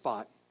easy to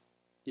spot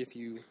if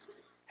you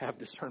have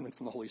discernment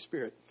from the Holy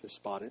Spirit to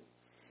spot it.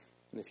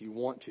 and if you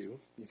want to,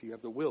 if you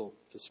have the will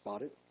to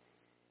spot it,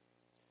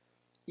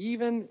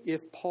 even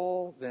if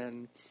Paul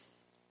then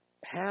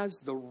has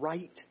the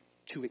right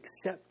to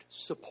accept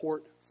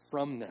support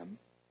from them,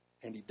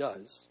 and he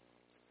does,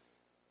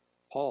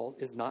 Paul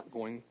is not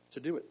going to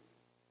do it.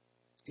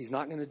 He's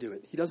not going to do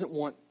it. He doesn't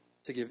want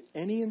to give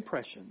any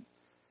impression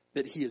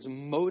that he is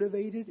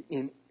motivated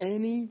in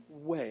any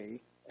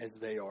way as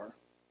they are.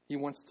 He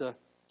wants to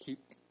keep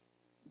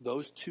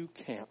those two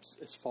camps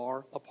as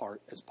far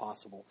apart as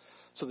possible.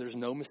 So there's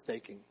no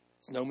mistaking.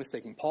 There's no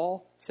mistaking.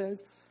 Paul says,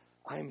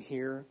 I'm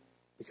here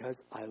because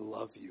I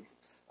love you.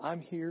 I'm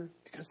here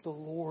because the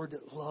Lord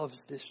loves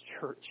this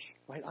church,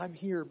 right? I'm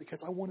here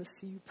because I want to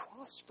see you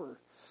prosper.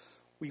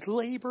 We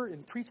labor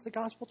and preach the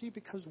gospel to you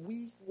because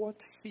we want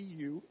to see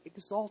you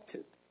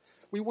exalted.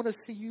 We want to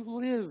see you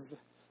live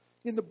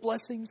in the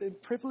blessings and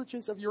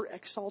privileges of your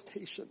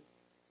exaltation,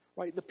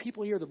 right? The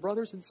people here, the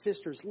brothers and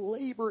sisters,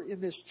 labor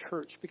in this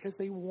church because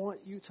they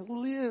want you to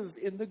live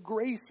in the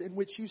grace in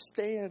which you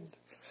stand.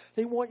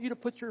 They want you to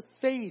put your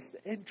faith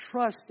and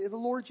trust in the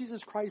Lord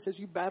Jesus Christ as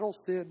you battle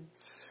sin,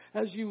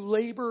 as you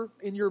labor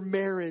in your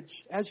marriage,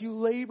 as you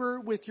labor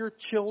with your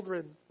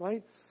children,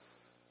 right?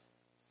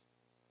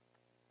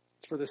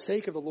 It's for the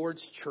sake of the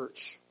Lord's church,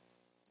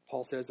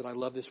 Paul says, that I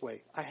love this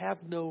way. I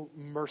have no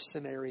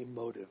mercenary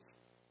motive.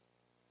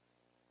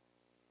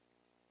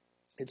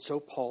 And so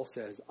Paul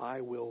says,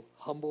 I will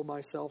humble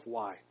myself.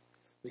 Why?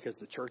 Because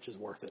the church is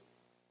worth it.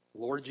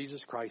 Lord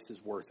Jesus Christ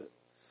is worth it.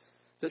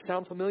 Does that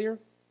sound familiar?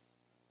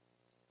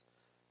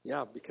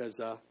 Yeah, because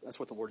that's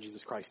what the Lord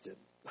Jesus Christ did.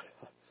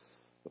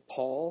 But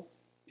Paul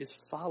is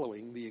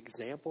following the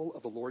example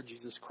of the Lord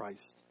Jesus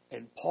Christ.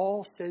 And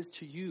Paul says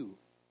to you,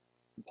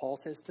 and Paul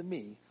says to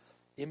me,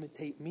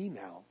 imitate me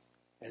now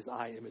as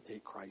I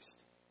imitate Christ.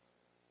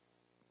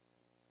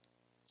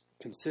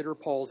 Consider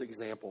Paul's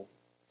example.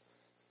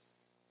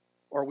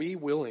 Are we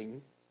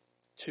willing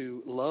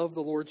to love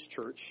the Lord's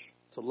church,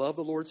 to love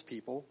the Lord's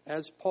people,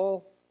 as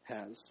Paul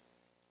has?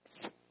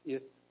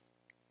 If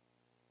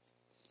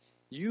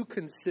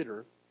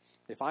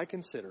I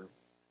consider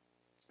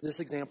this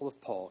example of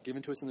Paul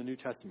given to us in the New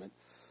Testament,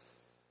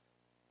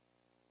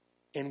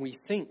 and we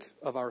think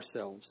of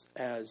ourselves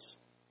as,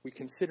 we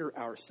consider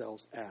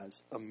ourselves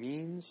as a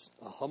means,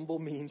 a humble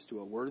means to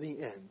a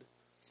worthy end,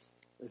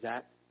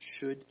 that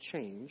should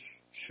change,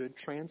 should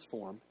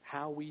transform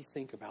how we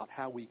think about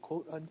how we,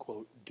 quote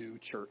unquote, do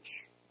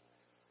church.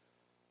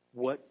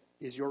 What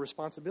is your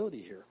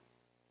responsibility here?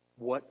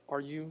 What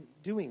are you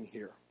doing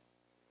here?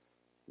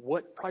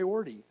 What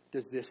priority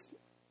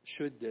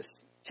should this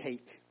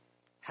take?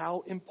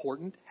 How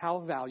important, how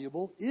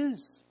valuable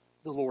is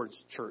the Lord's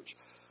church?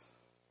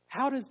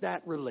 How does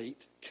that relate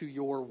to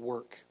your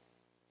work?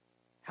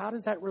 How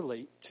does that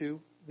relate to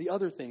the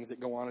other things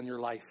that go on in your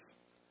life?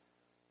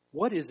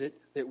 What is it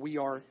that we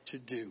are to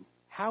do?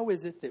 How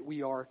is it that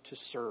we are to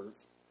serve?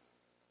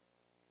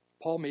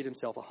 Paul made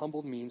himself a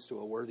humbled means to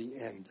a worthy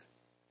end.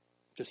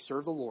 To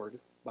serve the Lord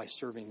by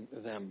serving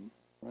them,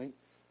 right?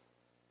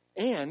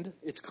 And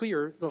it's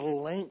clear the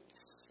lengths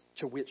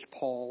to which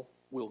Paul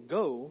will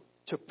go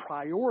to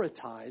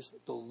prioritize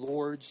the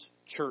Lord's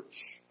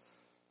church.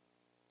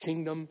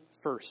 Kingdom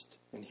first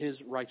and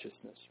his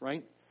righteousness,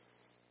 right?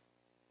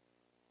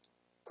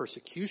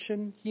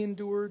 Persecution he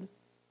endured.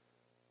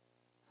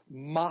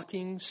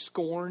 Mocking,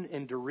 scorn,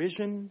 and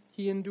derision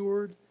he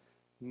endured.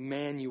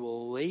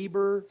 Manual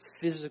labor,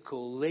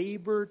 physical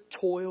labor,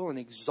 toil, and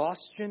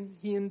exhaustion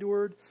he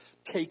endured.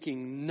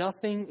 Taking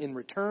nothing in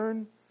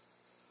return.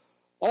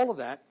 All of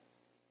that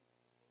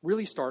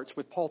really starts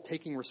with Paul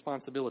taking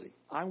responsibility.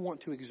 I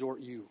want to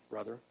exhort you,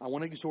 brother. I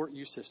want to exhort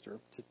you, sister,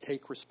 to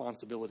take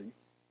responsibility.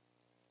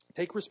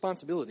 Take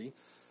responsibility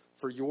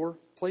for your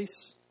place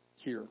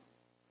here.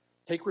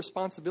 Take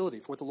responsibility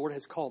for what the Lord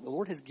has called. The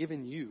Lord has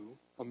given you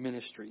a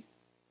ministry.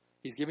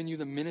 He's given you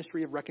the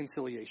ministry of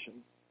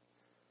reconciliation.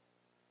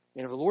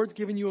 And if the Lord's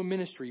given you a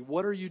ministry,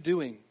 what are you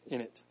doing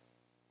in it?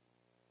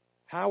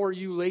 How are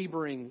you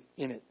laboring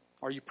in it?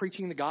 Are you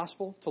preaching the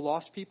gospel to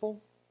lost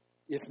people?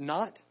 If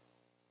not,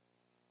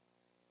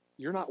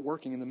 you're not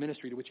working in the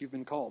ministry to which you've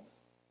been called.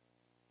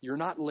 You're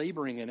not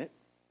laboring in it.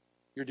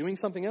 You're doing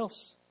something else.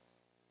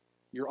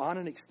 You're on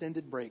an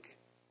extended break.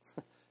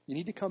 You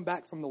need to come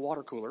back from the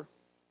water cooler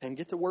and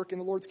get to work in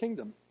the Lord's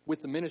kingdom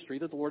with the ministry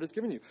that the Lord has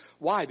given you.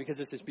 Why? Because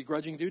it's this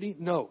begrudging duty?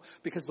 No,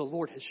 because the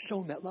Lord has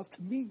shown that love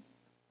to me.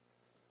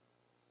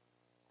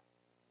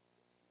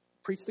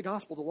 Preach the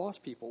gospel to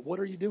lost people. What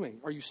are you doing?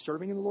 Are you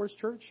serving in the Lord's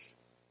church?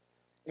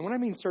 And when I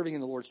mean serving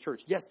in the Lord's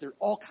church, yes, there are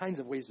all kinds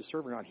of ways to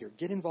serve around here.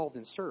 Get involved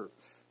and serve.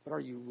 But are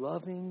you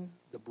loving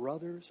the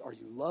brothers? Are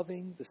you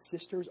loving the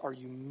sisters? Are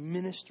you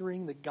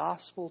ministering the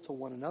gospel to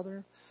one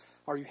another?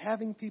 Are you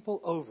having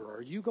people over?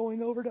 Are you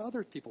going over to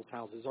other people's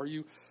houses? Are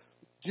you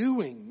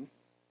doing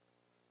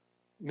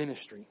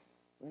ministry?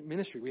 Right?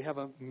 Ministry. We have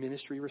a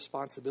ministry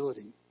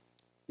responsibility.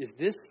 Is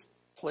this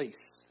place,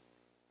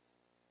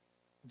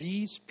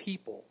 these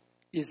people,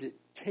 is it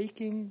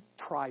taking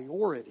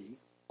priority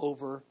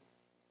over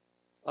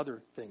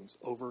other things,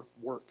 over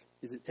work?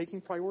 Is it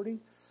taking priority?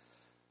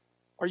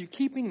 Are you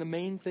keeping the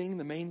main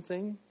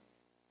thing?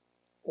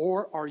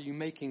 Or are you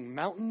making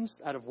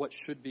mountains out of what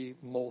should be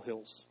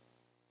molehills?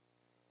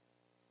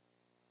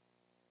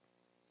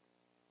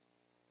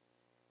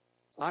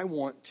 I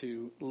want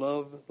to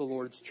love the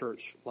Lord's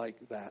church like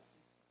that.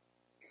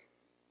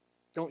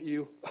 Don't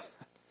you?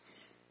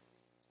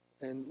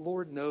 And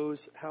Lord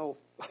knows how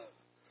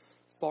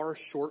far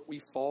short we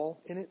fall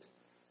in it,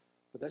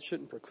 but that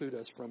shouldn't preclude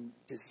us from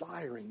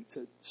desiring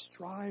to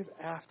strive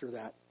after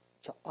that,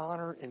 to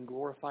honor and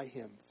glorify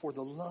Him for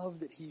the love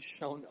that He's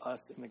shown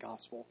us in the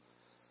gospel.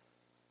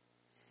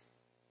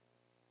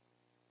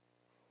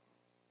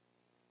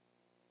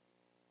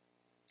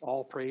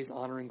 All praise,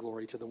 honor, and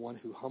glory to the one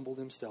who humbled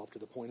Himself to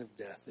the point of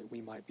death that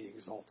we might be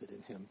exalted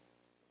in Him.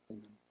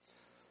 Amen.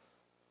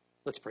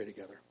 Let's pray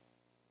together.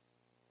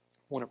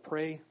 I want to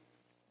pray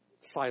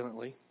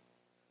silently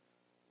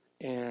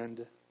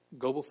and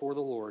go before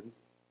the Lord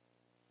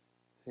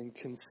and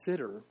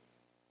consider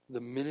the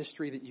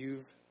ministry that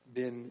you've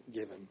been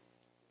given.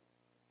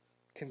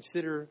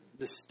 Consider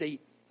the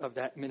state of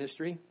that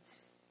ministry.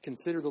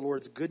 Consider the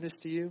Lord's goodness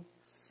to you,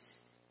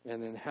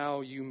 and then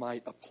how you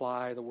might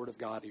apply the Word of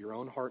God to your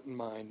own heart and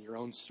mind, your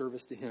own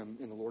service to Him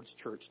in the Lord's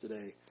church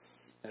today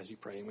as you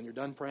pray. And when you're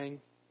done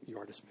praying, you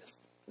are dismissed.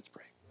 Let's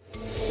pray.